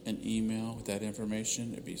an email with that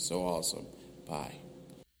information. It'd be so awesome. Bye.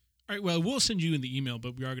 All right, well, we'll send you in the email,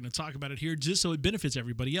 but we are going to talk about it here just so it benefits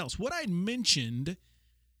everybody else. What I mentioned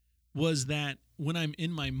was that when I'm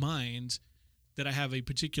in my mind that I have a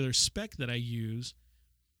particular spec that I use,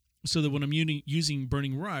 so that when I'm using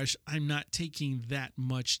Burning Rush, I'm not taking that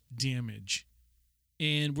much damage.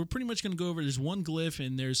 And we're pretty much going to go over, there's one glyph,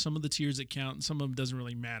 and there's some of the tiers that count, and some of them doesn't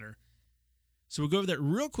really matter. So we'll go over that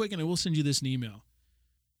real quick, and I will send you this in email.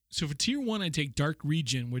 So for tier 1, I take Dark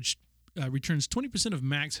Regen, which returns 20% of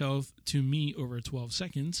max health to me over 12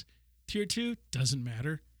 seconds. Tier 2, doesn't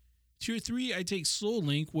matter. Tier 3, I take Soul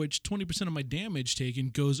Link, which 20% of my damage taken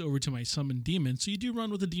goes over to my summoned demon, so you do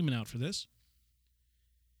run with a demon out for this.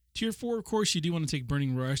 Tier 4, of course, you do want to take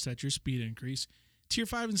Burning Rush, that's your speed increase. Tier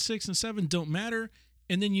 5 and 6 and 7 don't matter,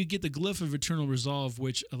 and then you get the Glyph of Eternal Resolve,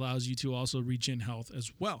 which allows you to also regen health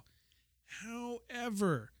as well.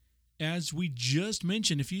 However, as we just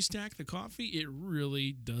mentioned, if you stack the coffee, it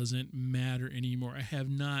really doesn't matter anymore. I have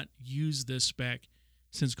not used this spec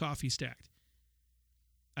since coffee stacked.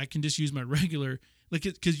 I can just use my regular, like,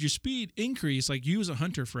 because your speed increase, like you as a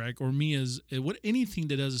hunter frag, or me as anything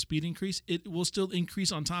that does a speed increase, it will still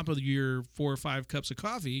increase on top of your 4 or 5 cups of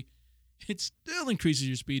coffee. It still increases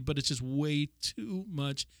your speed, but it's just way too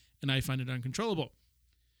much, and I find it uncontrollable.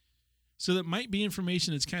 So that might be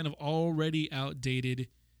information that's kind of already outdated.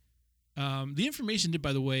 The information did,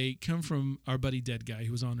 by the way, come from our buddy Dead Guy,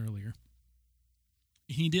 who was on earlier.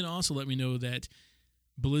 He did also let me know that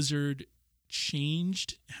Blizzard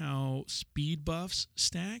changed how speed buffs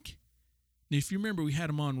stack. Now, if you remember, we had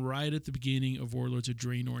him on right at the beginning of Warlords of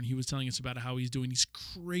Draenor, and he was telling us about how he's doing these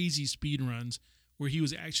crazy speed runs where he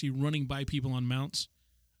was actually running by people on mounts.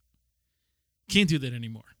 Can't do that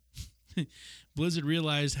anymore. Blizzard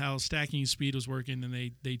realized how stacking speed was working,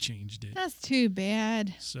 and they changed it. That's too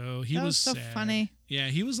bad. So he That was was so sad. funny. Yeah,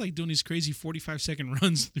 he was like doing these crazy 45-second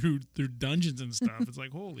runs through dungeons and stuff. It's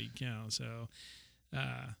like, holy cow. So,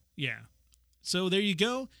 yeah. So there you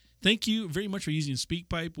go. Thank you very much for using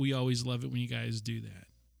SpeakPipe. We always love it when you guys do that.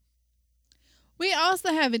 We also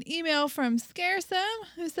have an email from Scaresome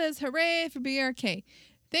who says, "Hooray for BRK.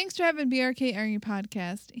 Thanks for having BRK on your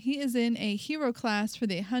podcast. He is in a hero class for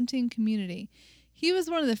the hunting community. He was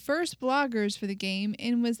one of the first bloggers for the game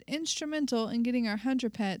and was instrumental in getting our hunter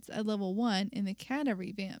pets at level 1 in the Kata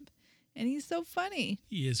revamp. And he's so funny."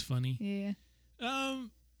 He is funny. Yeah. A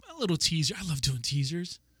little teaser. I love doing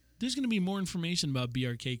teasers. There's going to be more information about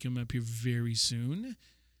BRK coming up here very soon.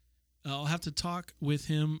 I'll have to talk with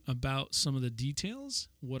him about some of the details,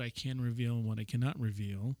 what I can reveal and what I cannot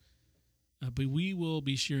reveal. But we will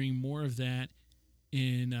be sharing more of that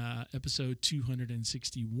in episode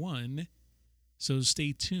 261. So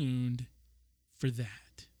stay tuned for that.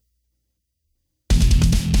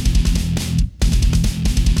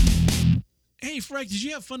 Hey, Freck, did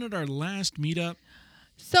you have fun at our last meetup?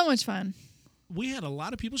 So much fun. We had a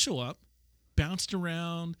lot of people show up, bounced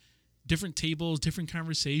around, different tables, different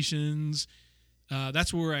conversations.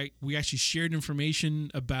 That's where we actually shared information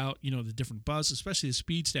about, the different buffs, especially the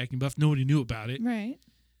speed stacking buff. Nobody knew about it. Right.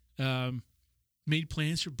 Made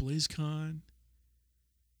plans for BlizzCon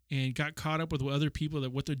and got caught up with other people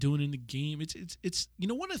that what they're doing in the game. It's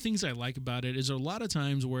one of the things I like about it is a lot of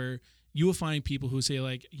times where you will find people who say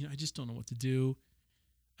like, I just don't know what to do.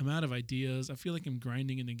 I'm out of ideas. I feel like I'm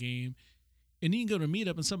grinding in the game. And you can go to a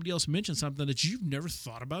meetup and somebody else mentions something that you've never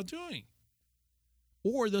thought about doing.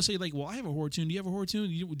 Or they'll say like, well, I have a horror tune. Do you have a horror tune?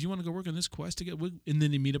 Do you want to go work on this quest to get? And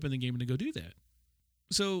then they meet up in the game and they go do that.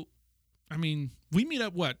 So, we meet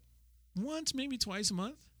up once, maybe twice a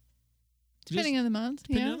month. Depending on the month.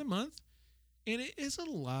 Depending on the month. And it is a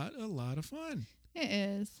lot of fun. It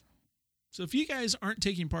is. So if you guys aren't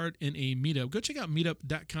taking part in a meetup, go check out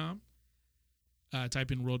meetup.com.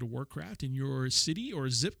 Type in World of Warcraft in your city or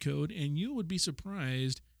zip code, and you would be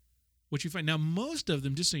surprised what you find. Now, most of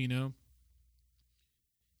them, just so you know,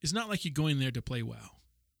 it's not like you're going there to play WoW.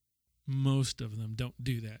 Most of them don't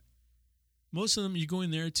do that. Most of them, you're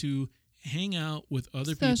going there to hang out with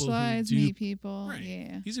other Socialize, people. Meet people. Right.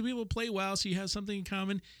 Yeah. These are people who play WoW, so you have something in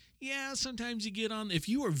common. Yeah, sometimes you get on. If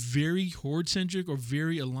you are very horde-centric or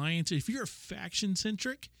very alliance, if you're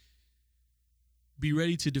faction-centric, be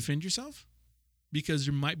ready to defend yourself because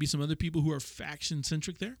there might be some other people who are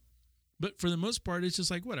faction-centric there. But for the most part, it's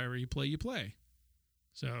just like whatever. You play.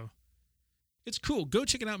 So it's cool. Go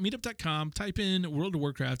check it out, meetup.com. Type in World of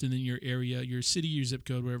Warcraft and then your area, your city, your zip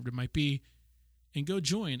code, wherever it might be, and go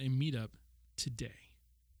join a meetup today.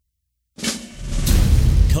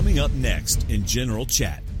 Coming up next in General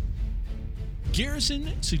Chat.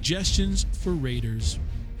 Garrison suggestions for raiders.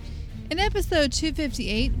 In episode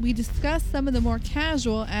 258, we discussed some of the more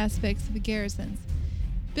casual aspects of the garrisons.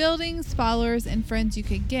 Buildings, followers, and friends you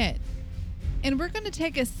could get. And we're going to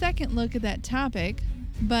take a second look at that topic,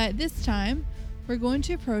 but this time, we're going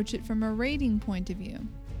to approach it from a raiding point of view.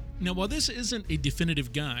 Now, while this isn't a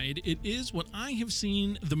definitive guide, it is what I have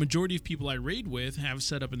seen the majority of people I raid with have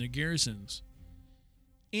set up in their garrisons.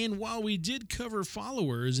 And while we did cover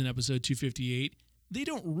followers in episode 258, they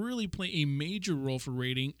don't really play a major role for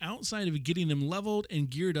raiding outside of getting them leveled and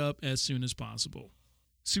geared up as soon as possible.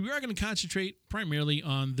 So we are going to concentrate primarily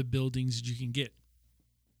on the buildings that you can get.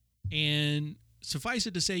 And suffice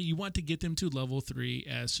it to say, you want to get them to level 3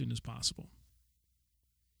 as soon as possible.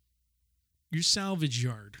 Your salvage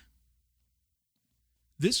yard.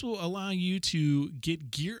 This will allow you to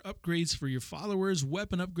get gear upgrades for your followers,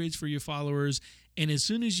 weapon upgrades for your followers, and as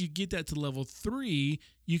soon as you get that to level 3,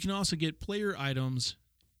 you can also get player items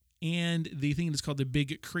and the thing that's called the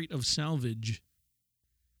big crate of salvage.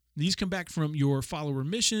 These come back from your follower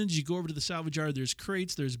missions. You go over to the salvage yard, there's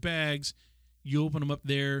crates, there's bags. You open them up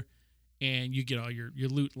there, and you get all your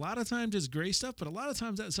loot. A lot of times it's gray stuff, but a lot of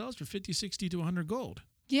times that sells for 50, 60 to 100 gold.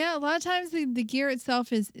 Yeah, a lot of times the gear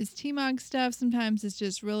itself is T-Mog stuff. Sometimes it's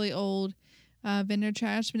just really old vendor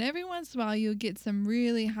trash. But every once in a while, you'll get some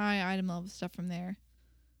really high item level stuff from there.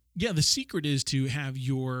 Yeah, the secret is to have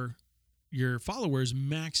your followers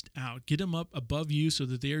maxed out. Get them up above you so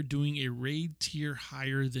that they're doing a raid tier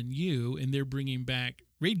higher than you, and they're bringing back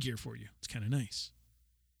raid gear for you. It's kind of nice.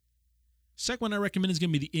 Second one I recommend is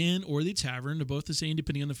going to be the inn or the tavern. They're both the same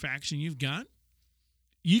depending on the faction you've got.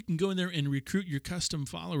 You can go in there and recruit your custom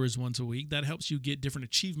followers once a week. That helps you get different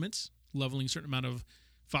achievements, leveling a certain amount of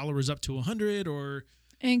followers up to 100 or...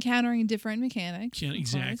 Encountering different mechanics.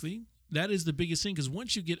 Exactly. That is the biggest thing because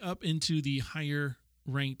once you get up into the higher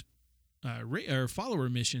ranked or follower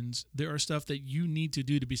missions, there are stuff that you need to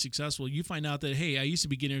do to be successful. You find out that, hey, I used to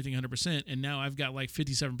be getting everything 100% and now I've got like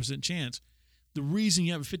 57% chance. The reason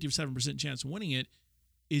you have a 57% chance of winning it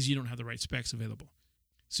is you don't have the right specs available.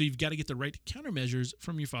 So you've got to get the right countermeasures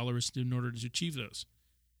from your followers in order to achieve those.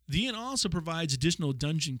 The inn also provides additional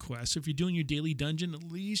dungeon quests. So if you're doing your daily dungeon, at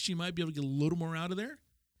least you might be able to get a little more out of there.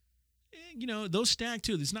 And, those stack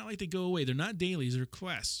too. It's not like they go away. They're not dailies. They're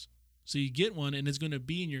quests. So you get one and it's going to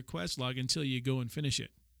be in your quest log until you go and finish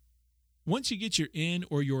it. Once you get your inn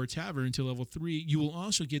or your tavern to level 3, you will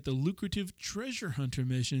also get the lucrative treasure hunter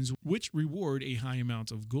missions, which reward a high amount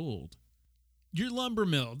of gold. Your lumber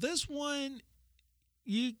mill. This one...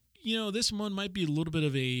 this one might be a little bit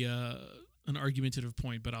of an argumentative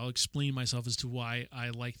point, but I'll explain myself as to why I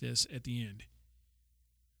like this at the end.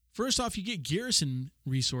 First off, you get garrison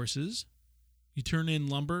resources. You turn in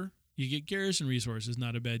lumber, you get garrison resources,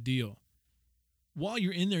 not a bad deal. While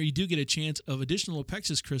you're in there, you do get a chance of additional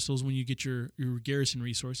Apexis crystals when you get your garrison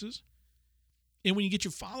resources. And when you get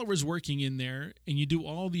your followers working in there and you do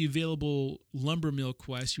all the available lumber mill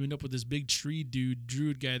quests, you end up with this big tree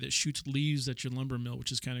druid guy that shoots leaves at your lumber mill,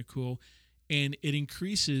 which is kind of cool. And it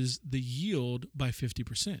increases the yield by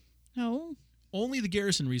 50%. Oh. Only the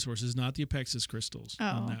garrison resources, not the Apexis crystals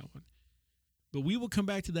on that one. But we will come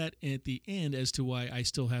back to that at the end as to why I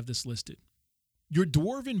still have this listed. Your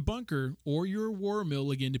Dwarven Bunker or your War Mill,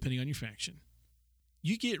 again, depending on your faction.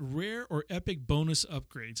 You get rare or epic bonus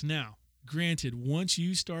upgrades. Now, granted, once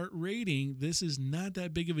you start raiding, this is not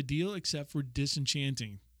that big of a deal except for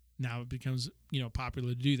disenchanting. Now it becomes, popular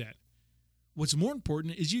to do that. What's more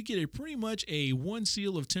important is you get pretty much a 1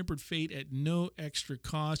 seal of Tempered Fate at no extra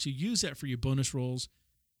cost. You use that for your bonus rolls.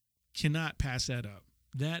 Cannot pass that up.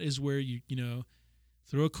 That is where you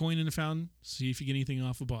throw a coin in the fountain, see if you get anything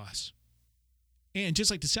off a boss. And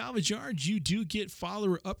just like the salvage yard, you do get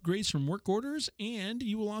follower upgrades from work orders, and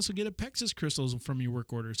you will also get Apexis crystals from your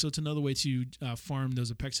work orders. So it's another way to farm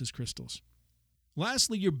those Apexis crystals.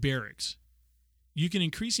 Lastly, your barracks. You can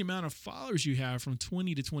increase the amount of followers you have from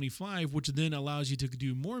 20 to 25, which then allows you to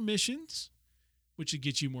do more missions, which will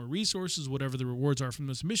get you more resources, whatever the rewards are from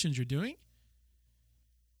those missions you're doing.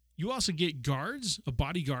 You also get guards, a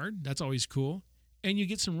bodyguard. That's always cool. And you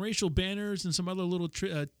get some racial banners and some other little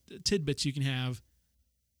tidbits you can have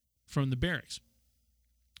from the barracks.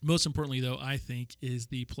 Most importantly, though, I think, is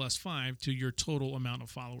the +5 to your total amount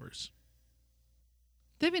of followers.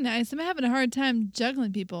 That'd be nice. I'm having a hard time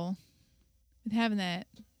juggling people with having that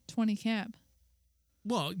 20 cap.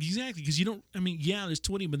 Well, exactly, because there's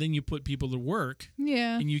 20, but then you put people to work.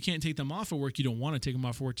 Yeah. And you can't take them off of work. You don't want to take them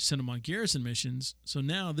off of work to send them on garrison missions. So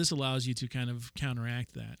now this allows you to kind of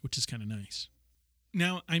counteract that, which is kind of nice.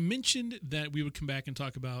 Now, I mentioned that we would come back and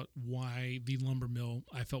talk about why the lumber mill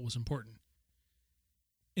I felt was important.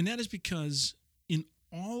 And that is because in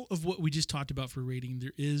all of what we just talked about for raiding,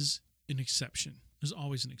 there is an exception. There's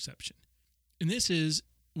always an exception. And this is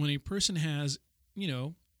when a person has,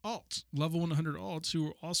 alts, level 100 alts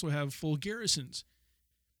who also have full garrisons.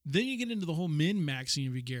 Then you get into the whole min-maxing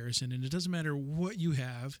of your garrison, and it doesn't matter what you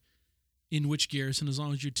have in which garrison as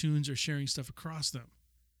long as your tunes are sharing stuff across them.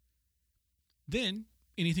 Then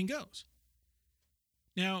anything goes.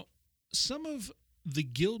 Now, some of the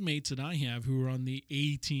guildmates that I have who are on the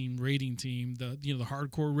A-team raiding team, the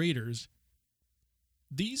hardcore raiders,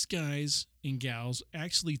 these guys and gals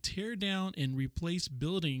actually tear down and replace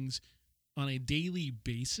buildings on a daily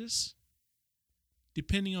basis,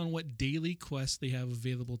 depending on what daily quests they have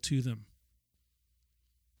available to them.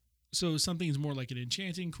 So something is more like an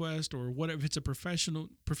enchanting quest or whatever. If it's a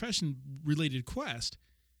profession-related quest,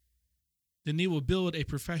 then they will build a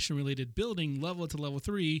profession-related building, level it to level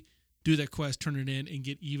 3, do that quest, turn it in, and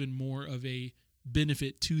get even more of a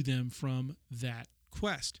benefit to them from that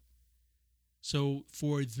quest. So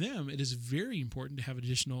for them, it is very important to have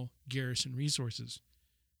additional garrison resources.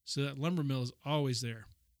 So that lumber mill is always there.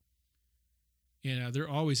 And they're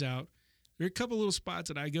always out. There are a couple little spots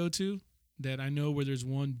that I go to that I know where there's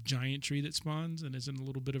one giant tree that spawns and is in a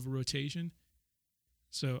little bit of a rotation.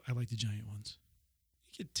 So I like the giant ones.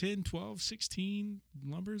 You get 10, 12, 16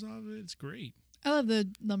 lumbers off of it. It's great. I love the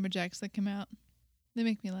lumberjacks that come out. They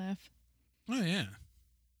make me laugh. Oh, yeah.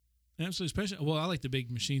 Absolutely. Especially, well, I like the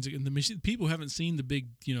big machines. And people haven't seen the big,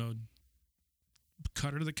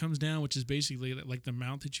 cutter that comes down, which is basically like the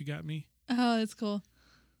mount that you got me. Oh, that's cool.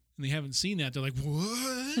 And they haven't seen that. They're like,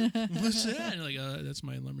 what? What's that? And you're like, that's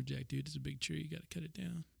my lumberjack, dude. It's a big tree. You got to cut it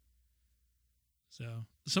down. So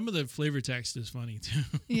some of the flavor text is funny, too.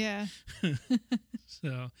 Yeah.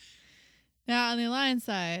 So. Now, on the Alliance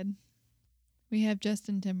side, we have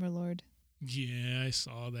Justin Timberlord. Yeah, I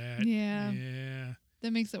saw that. Yeah. Yeah.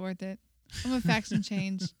 That makes it worth it. I'm a faction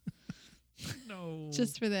change. No.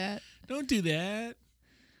 Just for that. Don't do that.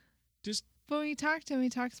 But when you talk to him, he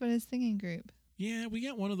talks about his singing group. Yeah, we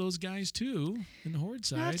got one of those guys, too, in the Horde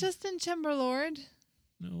side. Not Justin Timberlord.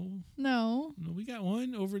 No, we got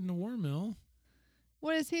one over in the War Mill.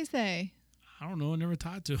 What does he say? I don't know. I never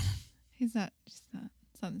talked to him. It's not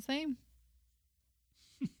the same.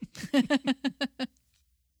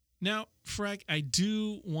 Now, Freck, I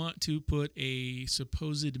do want to put a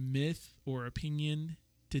supposed myth or opinion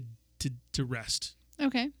to rest.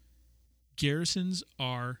 Okay. Garrisons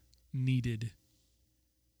are needed.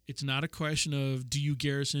 It's not a question of do you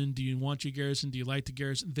garrison, do you want your garrison, do you like the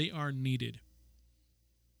garrison? They are needed.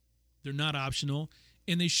 They're not optional,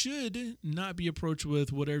 and they should not be approached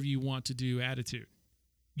with whatever you want to do attitude.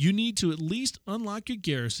 You need to at least unlock your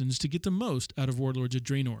garrisons to get the most out of Warlords of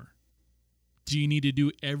Draenor. Do you need to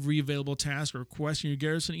do every available task or quest in your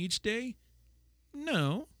garrison each day?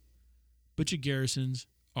 No. But your garrisons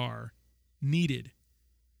are needed.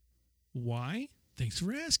 Why? Thanks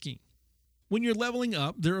for asking. When you're leveling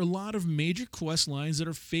up, there are a lot of major quest lines that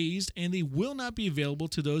are phased, and they will not be available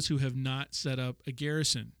to those who have not set up a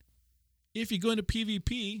garrison. If you go into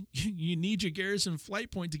PvP, you need your garrison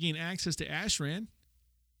flight point to gain access to Ashran.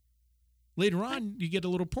 Later on, you get a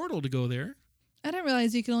little portal to go there. I didn't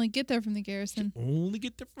realize you could only get there from the garrison. Only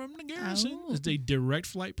get there from the garrison. Oh. It's a direct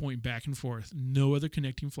flight point back and forth. No other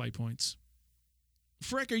connecting flight points.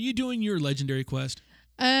 Freck, are you doing your legendary quest?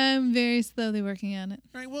 I'm very slowly working on it.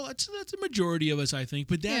 All right, well, that's a majority of us, I think.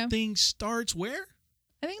 But that Yeah. thing starts where?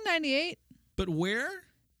 I think 98 But where?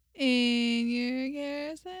 in your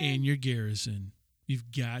garrison. In your garrison.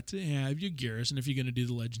 You've got to have your garrison if you're going to do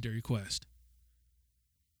the legendary quest.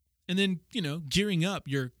 And then, gearing up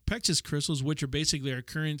your Pexus crystals, which are basically our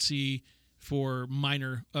currency for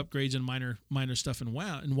minor upgrades and minor stuff in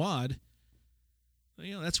WoD.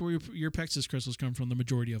 That's where your Pexus crystals come from, the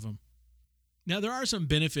majority of them. Now, there are some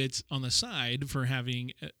benefits on the side for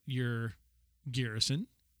having your garrison.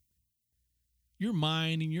 Your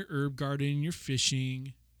mine and your herb garden and your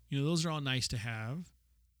fishing, those are all nice to have.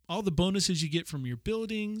 All the bonuses you get from your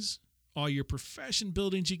buildings, all your profession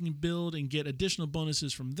buildings you can build and get additional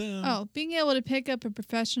bonuses from them. Oh, being able to pick up a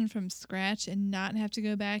profession from scratch and not have to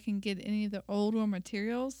go back and get any of the old raw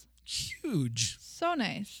materials. Huge. So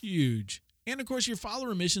nice. Huge. And, of course, your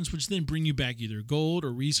follower missions, which then bring you back either gold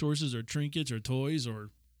or resources or trinkets or toys or,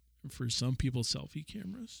 for some people, selfie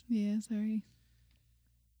cameras. Yeah, sorry.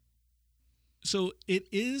 So it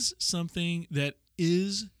is something that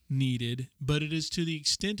is needed, but it is to the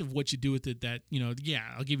extent of what you do with it that,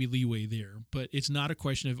 I'll give you leeway there. But it's not a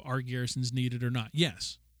question of are garrisons needed or not.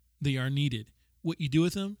 Yes, they are needed. What you do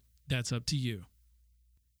with them, that's up to you.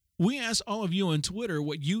 We asked all of you on Twitter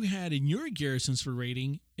what you had in your garrisons for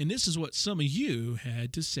raiding, and this is what some of you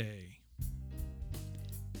had to say.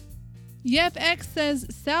 Yep, X says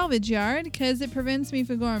salvage yard because it prevents me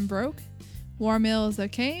from going broke. War mill is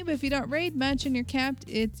okay, but if you don't raid much and you're capped,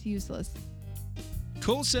 it's useless.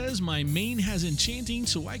 Cole says my main has enchanting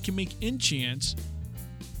so I can make enchants,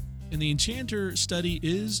 and the enchanter study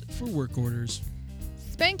is for work orders.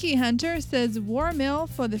 Spanky Hunter says war mill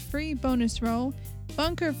for the free bonus roll.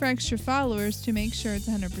 Bunker for extra followers to make sure it's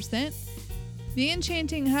 100%. The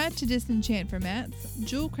enchanting hut to disenchant for mats.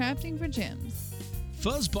 Jewel crafting for gems.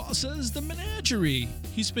 Fuzzball says the menagerie.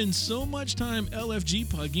 He spends so much time LFG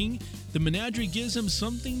pugging, the menagerie gives him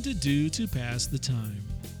something to do to pass the time.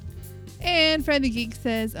 And Fred the Geek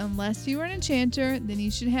says unless you are an enchanter, then you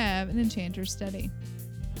should have an enchanter study.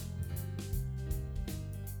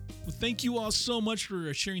 Well, thank you all so much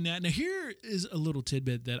for sharing that. Now, here is a little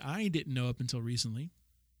tidbit that I didn't know up until recently,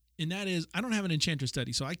 and that is I don't have an enchanter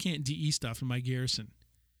study, so I can't DE stuff in my garrison.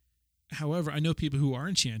 However, I know people who are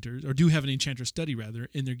enchanters, or do have an enchanter study, rather,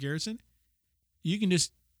 in their garrison. You can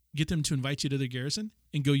just get them to invite you to their garrison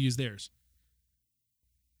and go use theirs.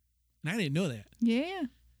 And I didn't know that. Yeah.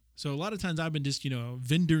 So a lot of times I've been just,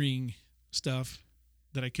 vendoring stuff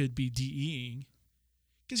that I could be DEing.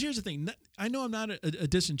 Because here's the thing. I know I'm not a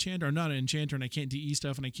disenchanter. I'm not an enchanter, and I can't DE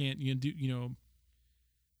stuff, and I can't,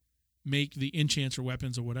 make the enchants or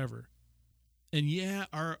weapons or whatever. And yeah,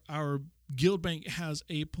 our guild bank has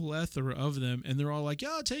a plethora of them, and they're all like,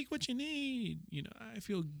 "Yeah, take what you need." I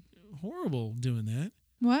feel horrible doing that.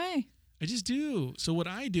 Why? I just do. So what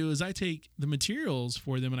I do is I take the materials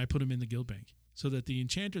for them and I put them in the guild bank so that the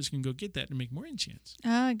enchanters can go get that and make more enchants.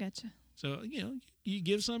 Ah, gotcha. So, you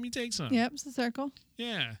give some, you take some. Yep, it's a circle.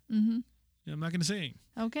 Yeah. Mm-hmm. I'm not going to sing.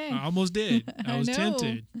 Okay. I almost did. I was know.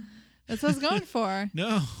 tempted. That's what I was going for.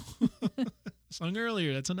 No. Sung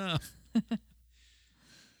earlier. That's enough.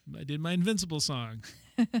 I did my Invincible song.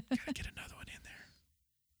 Gotta get another one in there.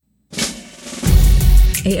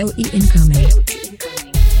 AOE incoming.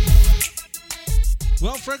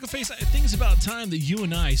 Well, Freckleface, I think it's about time that you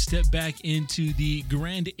and I step back into the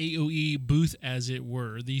grand AOE booth, as it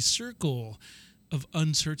were, the circle of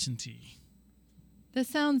uncertainty. This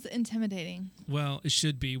sounds intimidating. Well, it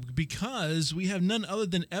should be, because we have none other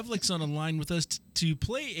than Evlix on the line with us to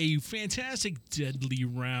play a fantastic, deadly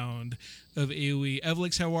round of AOE.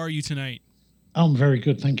 Evlix, how are you tonight? I'm very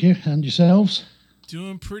good, thank you. And yourselves?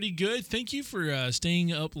 Doing pretty good. Thank you for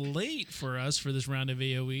staying up late for us for this round of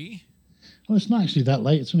AOE. Well, it's not actually that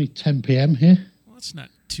late. It's only 10 p.m. here. Well, it's not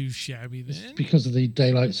too shabby then. It's because of the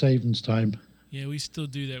daylight savings time. Yeah, we still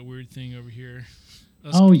do that weird thing over here.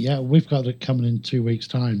 Oh, yeah, we've got it coming in 2 weeks'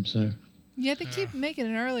 time, so... You have to keep making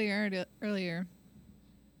it earlier.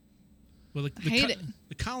 Well, I hate it.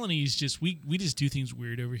 The colonies we just do things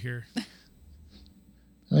weird over here.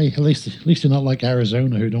 Hey, at least you're not like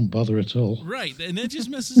Arizona, who don't bother at all. Right, and that just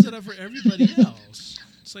messes it up for everybody else.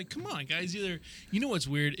 It's like, come on, guys. Either, you know what's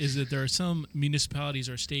weird is that there are some municipalities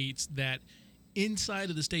or states that inside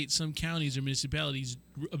of the state, some counties or municipalities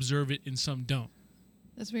observe it and some don't.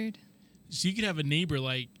 That's weird. So you could have a neighbor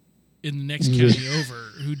like in the next county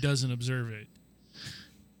over who doesn't observe it.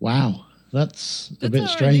 Wow, that's a bit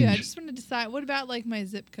what strange. I just want to decide, what about like my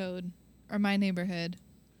zip code or my neighborhood?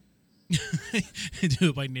 Do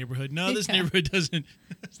it by neighborhood. No, this neighborhood doesn't.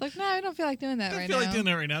 It's like, no, I don't feel like doing that I right feel now. like doing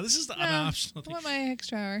that right now. This is an optional I thing. want my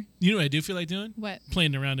extra hour. You know what I do feel like doing? What?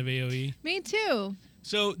 Playing a round of AOE. Me too.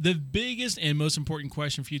 So the biggest and most important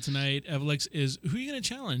question for you tonight, Evelix, is who are you going to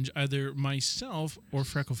challenge, either myself or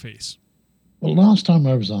Freckleface? Well, last time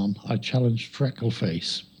I was on, I challenged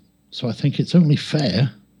Freckleface. So I think it's only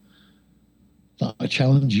fair that I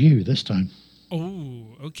challenge you this time.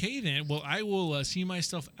 Oh, okay then. Well, I will see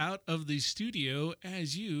myself out of the studio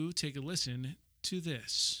as you take a listen to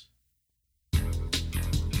this.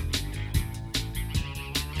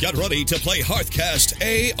 Get ready to play Hearthcast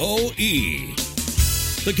AOE,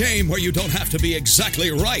 the game where you don't have to be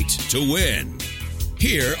exactly right to win.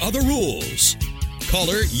 Here are the rules.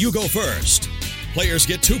 Caller, you go first. Players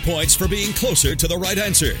get 2 points for being closer to the right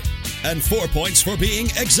answer, and 4 points for being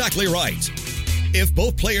exactly right. If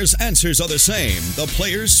both players' answers are the same, the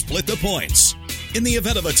players split the points. In the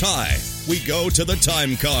event of a tie, we go to the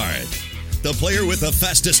time card. The player with the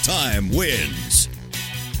fastest time wins.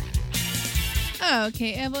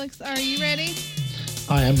 Okay, Evelix, are you ready?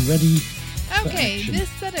 I am ready. Okay, action. this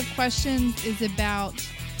set of questions is about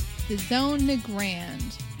the Zone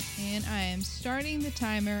Grand, and I am starting the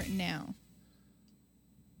timer now.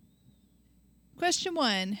 Question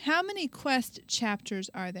 1. How many quest chapters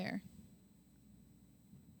are there?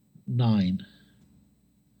 9.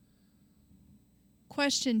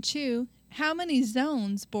 Question 2. How many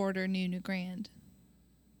zones border New Grand?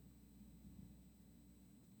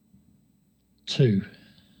 2.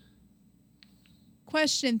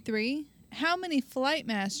 Question 3. How many flight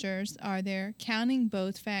masters are there, counting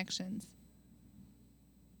both factions?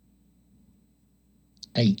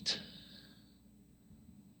 8.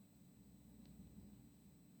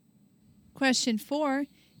 Question 4.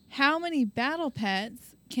 How many battle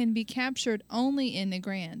pets can be captured only in the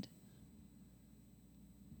Grand?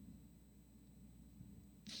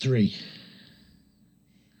 3.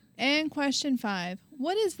 And question 5.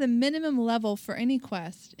 What is the minimum level for any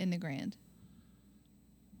quest in the Grand?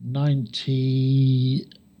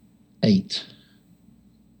 98.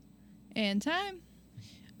 And time.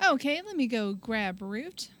 Okay, let me go grab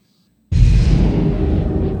Root.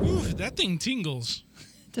 Ooh, that thing tingles.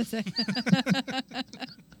 Does it?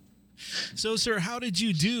 So, sir, how did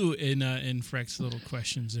you do in Freck's little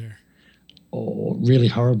questions there? Oh, really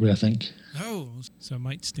horribly, I think. Oh, so I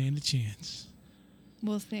might stand a chance.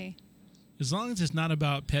 We'll see. As long as it's not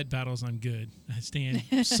about pet battles, I'm good. I stand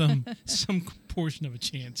some portion of a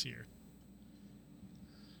chance here.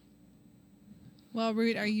 Well,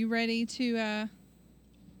 Root, are you ready to... No,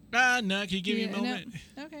 can you give me a no. moment?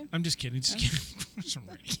 Okay. I'm just kidding. Just kidding. Of course I'm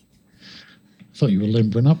ready. Thought you were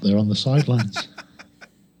limbering up there on the sidelines.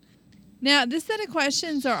 Now, this set of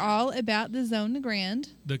questions are all about the Zone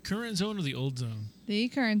Grand, The current zone or the old zone? the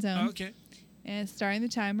current zone. Okay. And starting the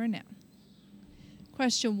timer now.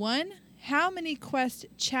 Question 1. How many quest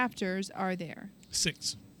chapters are there?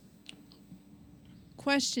 6.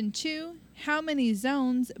 Question 2. How many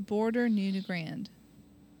zones border New Grand?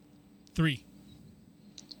 3.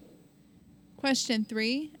 Question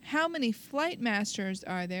 3. How many flight masters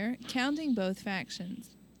are there, counting both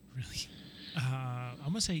factions? Really?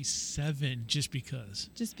 I'm going to say 7 just because.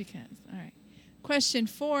 Just because. All right. Question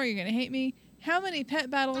 4. You're going to hate me. How many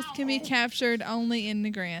pet battles can be captured only in the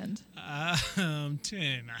Grand? 10. I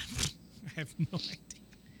have no idea.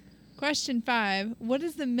 Question 5. What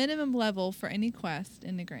is the minimum level for any quest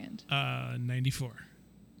in the Grand? 94.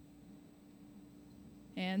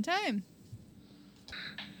 And time.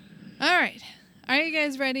 All right. Are you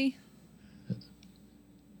guys ready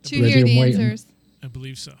to Ready hear and the waiting. answers? I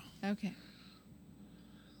believe so. Okay.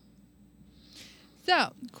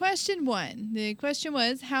 So, question 1. The question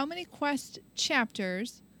was, how many quest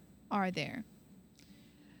chapters are there?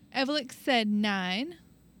 Evelix said 9.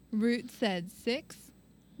 Root said 6.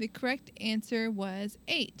 The correct answer was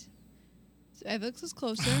 8. So Evelix was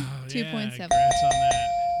closer, 2.7. Yeah, congrats on that.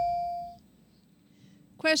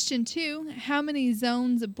 Question 2. How many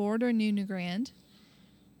zones border New Grand?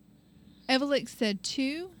 Evelix said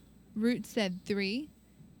 2. Root said 3.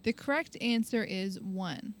 The correct answer is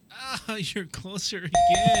 1. Ah, you're closer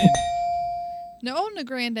again. Now, Old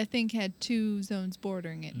Grand, I think, had 2 zones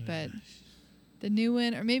bordering it, but The new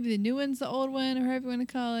one, or maybe the new one's the old one, or however you want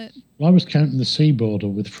to call it. Well, I was counting the sea border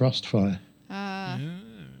with Frostfire. Ah.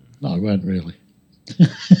 No, I weren't really.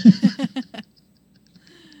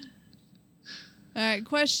 All right,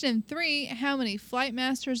 question 3. How many flight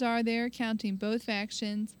masters are there, counting both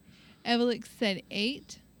factions? Evelix said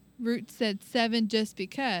 8. Root said 7 just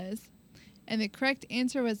because. And the correct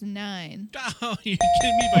answer was 9. Oh, you're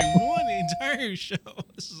kidding me by one entire show.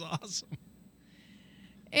 This is awesome.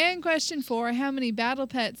 And question 4. How many battle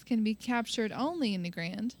pets can be captured only in the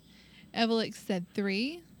Grand? Evelix said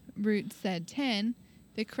 3. Root said 10.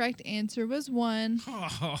 The correct answer was 1.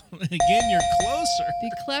 Oh, again, you're closer.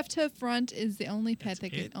 The cleft hoof runt is the only pet That's that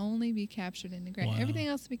can it? only be captured in the Grand. Wow. Everything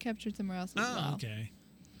else can be captured somewhere else as Oh, well. okay.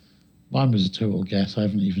 Mine was a total guess. I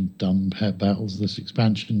haven't even done pet battles this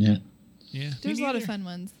expansion yet. Yeah. There's me a lot of neither. fun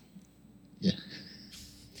ones. Yeah.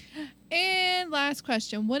 And last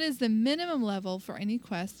question. What is the minimum level for any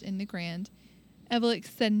quest in the Grand? Evelix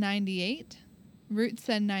said 98. Root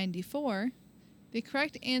said 94. The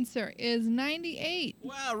correct answer is 98.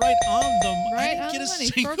 Wow, right on the Right I on didn't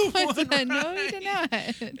the get a money. 4 single points one ahead. right. No, you did not.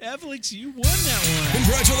 Evelix, you won that one.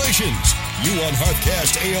 Congratulations! You won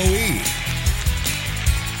Hearthcast AOE.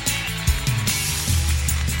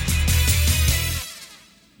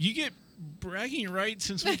 You get bragging rights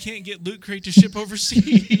since we can't get Loot Crate to ship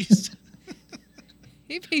overseas.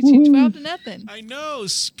 He beat you 12-0. I know,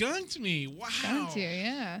 skunked me. Wow. Skunked you,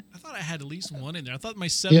 yeah. I thought I had at least one in there. I thought my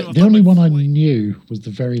 7. Yeah, the only one I knew was the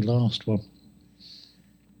very last one.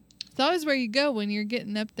 It's always where you go when you're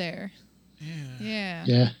getting up there. Yeah. Yeah.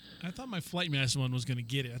 Yeah. I thought my Flight Master one was going to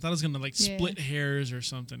get it. I thought it was going to like Yeah. split hairs or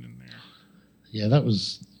something in there. Yeah, that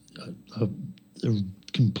was a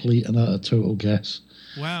complete and utter total guess.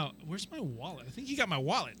 Wow. Where's my wallet? I think you got my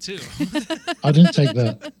wallet too. I didn't take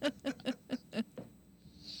that.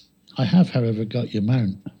 I have, however, got your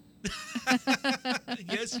mount.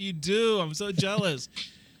 Yes, you do. I'm so jealous.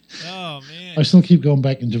 Oh, man. I still keep going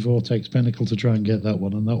back into Vortex Pinnacle to try and get that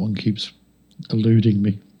one, and that one keeps eluding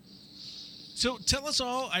me. So tell us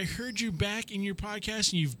all, I heard you back in your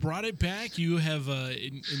podcast and you've brought it back. You have,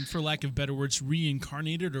 for lack of better words,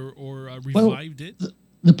 reincarnated or revived it.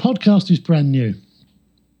 The podcast is brand new,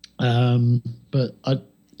 but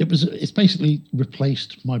it's basically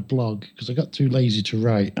replaced my blog because I got too lazy to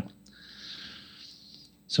write.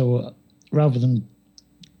 So rather than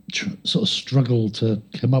sort of struggle to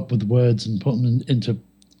come up with words and put them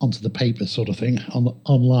onto the paper sort of thing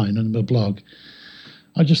online and my blog,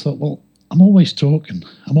 I just thought, well, I'm always talking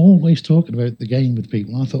about the game with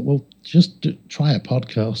people. And I thought, well, just try a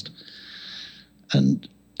podcast. And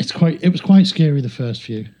it was quite scary the first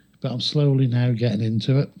few, but I'm slowly now getting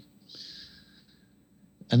into it.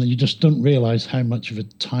 And then you just don't realize how much of a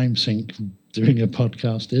time sink doing a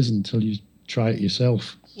podcast is until you try it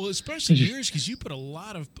yourself. Well, especially yours, because you put a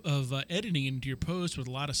lot of editing into your post with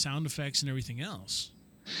a lot of sound effects and everything else.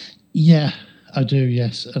 Yeah, I do,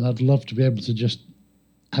 yes. And I'd love to be able to just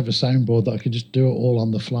have a soundboard that I could just do it all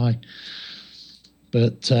on the fly.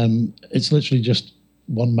 But it's literally just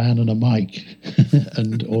one man and a mic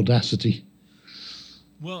and Audacity.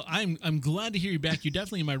 Well, I'm glad to hear you back. You're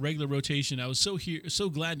definitely in my regular rotation. I was so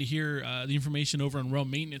glad to hear the information over on Realm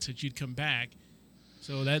Maintenance that you'd come back.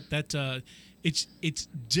 So that it's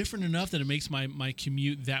different enough that it makes my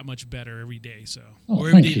commute that much better every day. So or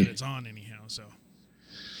every day that it's on anyhow. So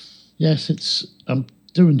yes, I'm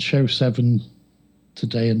doing show 7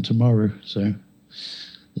 today and tomorrow. So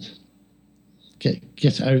get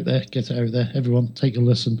it out there. Everyone, take a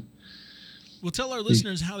listen. Well, tell our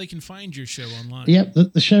listeners how they can find your show online. Yep,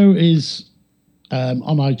 the show is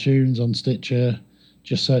on iTunes, on Stitcher.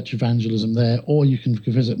 Just search Evangelism there, or you can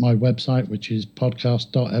visit my website, which is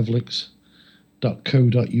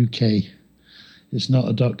podcast.evelix.co.uk. It's not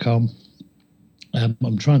a .com.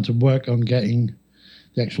 I'm trying to work on getting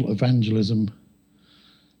the actual Evangelism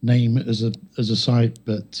name as a site,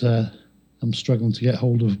 but I'm struggling to get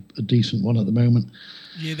hold of a decent one at the moment.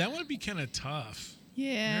 Yeah, that would be kind of tough.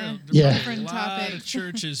 Yeah. Yeah. Different A lot topic. of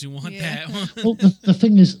churches who want Yeah. that one. Well, the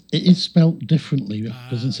thing is, it is spelt differently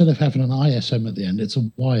because instead of having an ISM at the end, it's a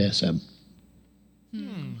YSM.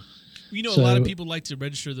 You know, a lot of people like to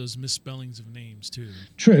register those misspellings of names too.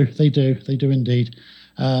 True, they do indeed.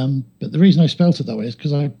 But the reason I spelt it that way is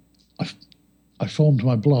because I formed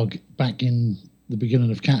my blog back in the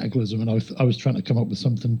beginning of Cataclysm, and I was trying to come up with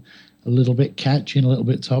something a little bit catchy and a little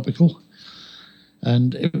bit topical.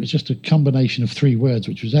 And it was just a combination of 3 words,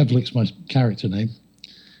 which was Evelix, my character name,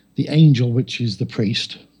 the angel, which is the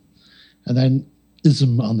priest, and then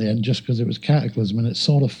ism on the end, just because it was Cataclysm, and it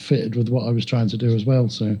sort of fitted with what I was trying to do as well.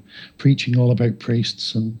 So preaching all about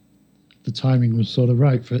priests and the timing was sort of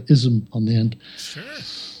right for ism on the end. Sure.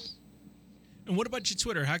 And what about your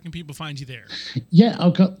Twitter? How can people find you there? Yeah,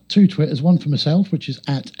 I've got 2 Twitters. One for myself, which is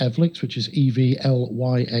at Evlyx, which is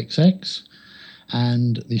EVLYXX.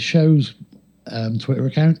 And the show's Twitter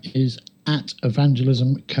account is at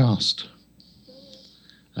EvangelismCast.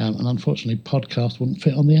 And unfortunately, podcast wouldn't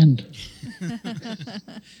fit on the end.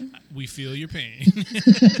 We feel your pain.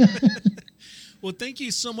 Well, thank you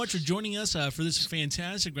so much for joining us for this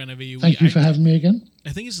fantastic round of AoE. Thank you for having me again.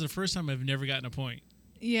 I think this is the first time I've never gotten a point.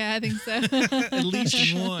 Yeah, I think so. At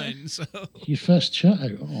least one. So Your first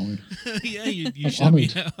shout-out. Oh. yeah, you shut me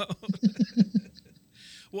out.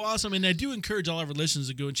 Well, awesome. And I do encourage all of our listeners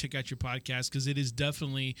to go and check out your podcast because it is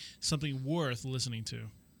definitely something worth listening to.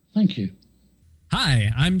 Thank you.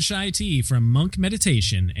 Hi, I'm Shai T from Monk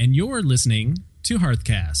Meditation, and you're listening to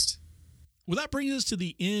Hearthcast. Well, that brings us to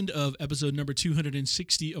the end of episode number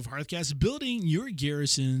 260 of Hearthcast, Building Your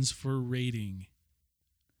Garrisons for Raiding.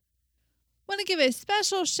 Want to give a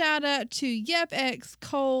special shout out to YepX,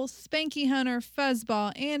 Cole, Spanky Hunter,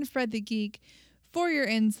 Fuzzball, and Fred the Geek for your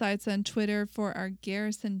insights on Twitter for our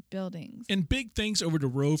garrison buildings. And big thanks over to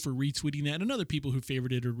Ro for retweeting that and other people who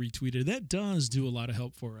favorited or retweeted. That does do a lot of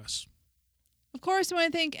help for us. Of course, we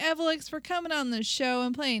want to thank Evelyx for coming on the show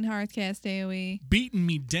and playing Hearthcast AoE. Beating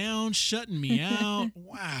me down, shutting me out.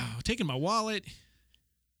 Wow. Taking my wallet.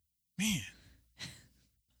 Man.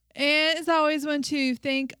 And as always, want to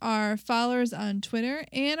thank our followers on Twitter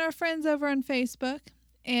and our friends over on Facebook.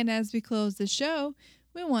 And as we close the show,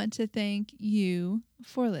 we want to thank you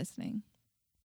for listening.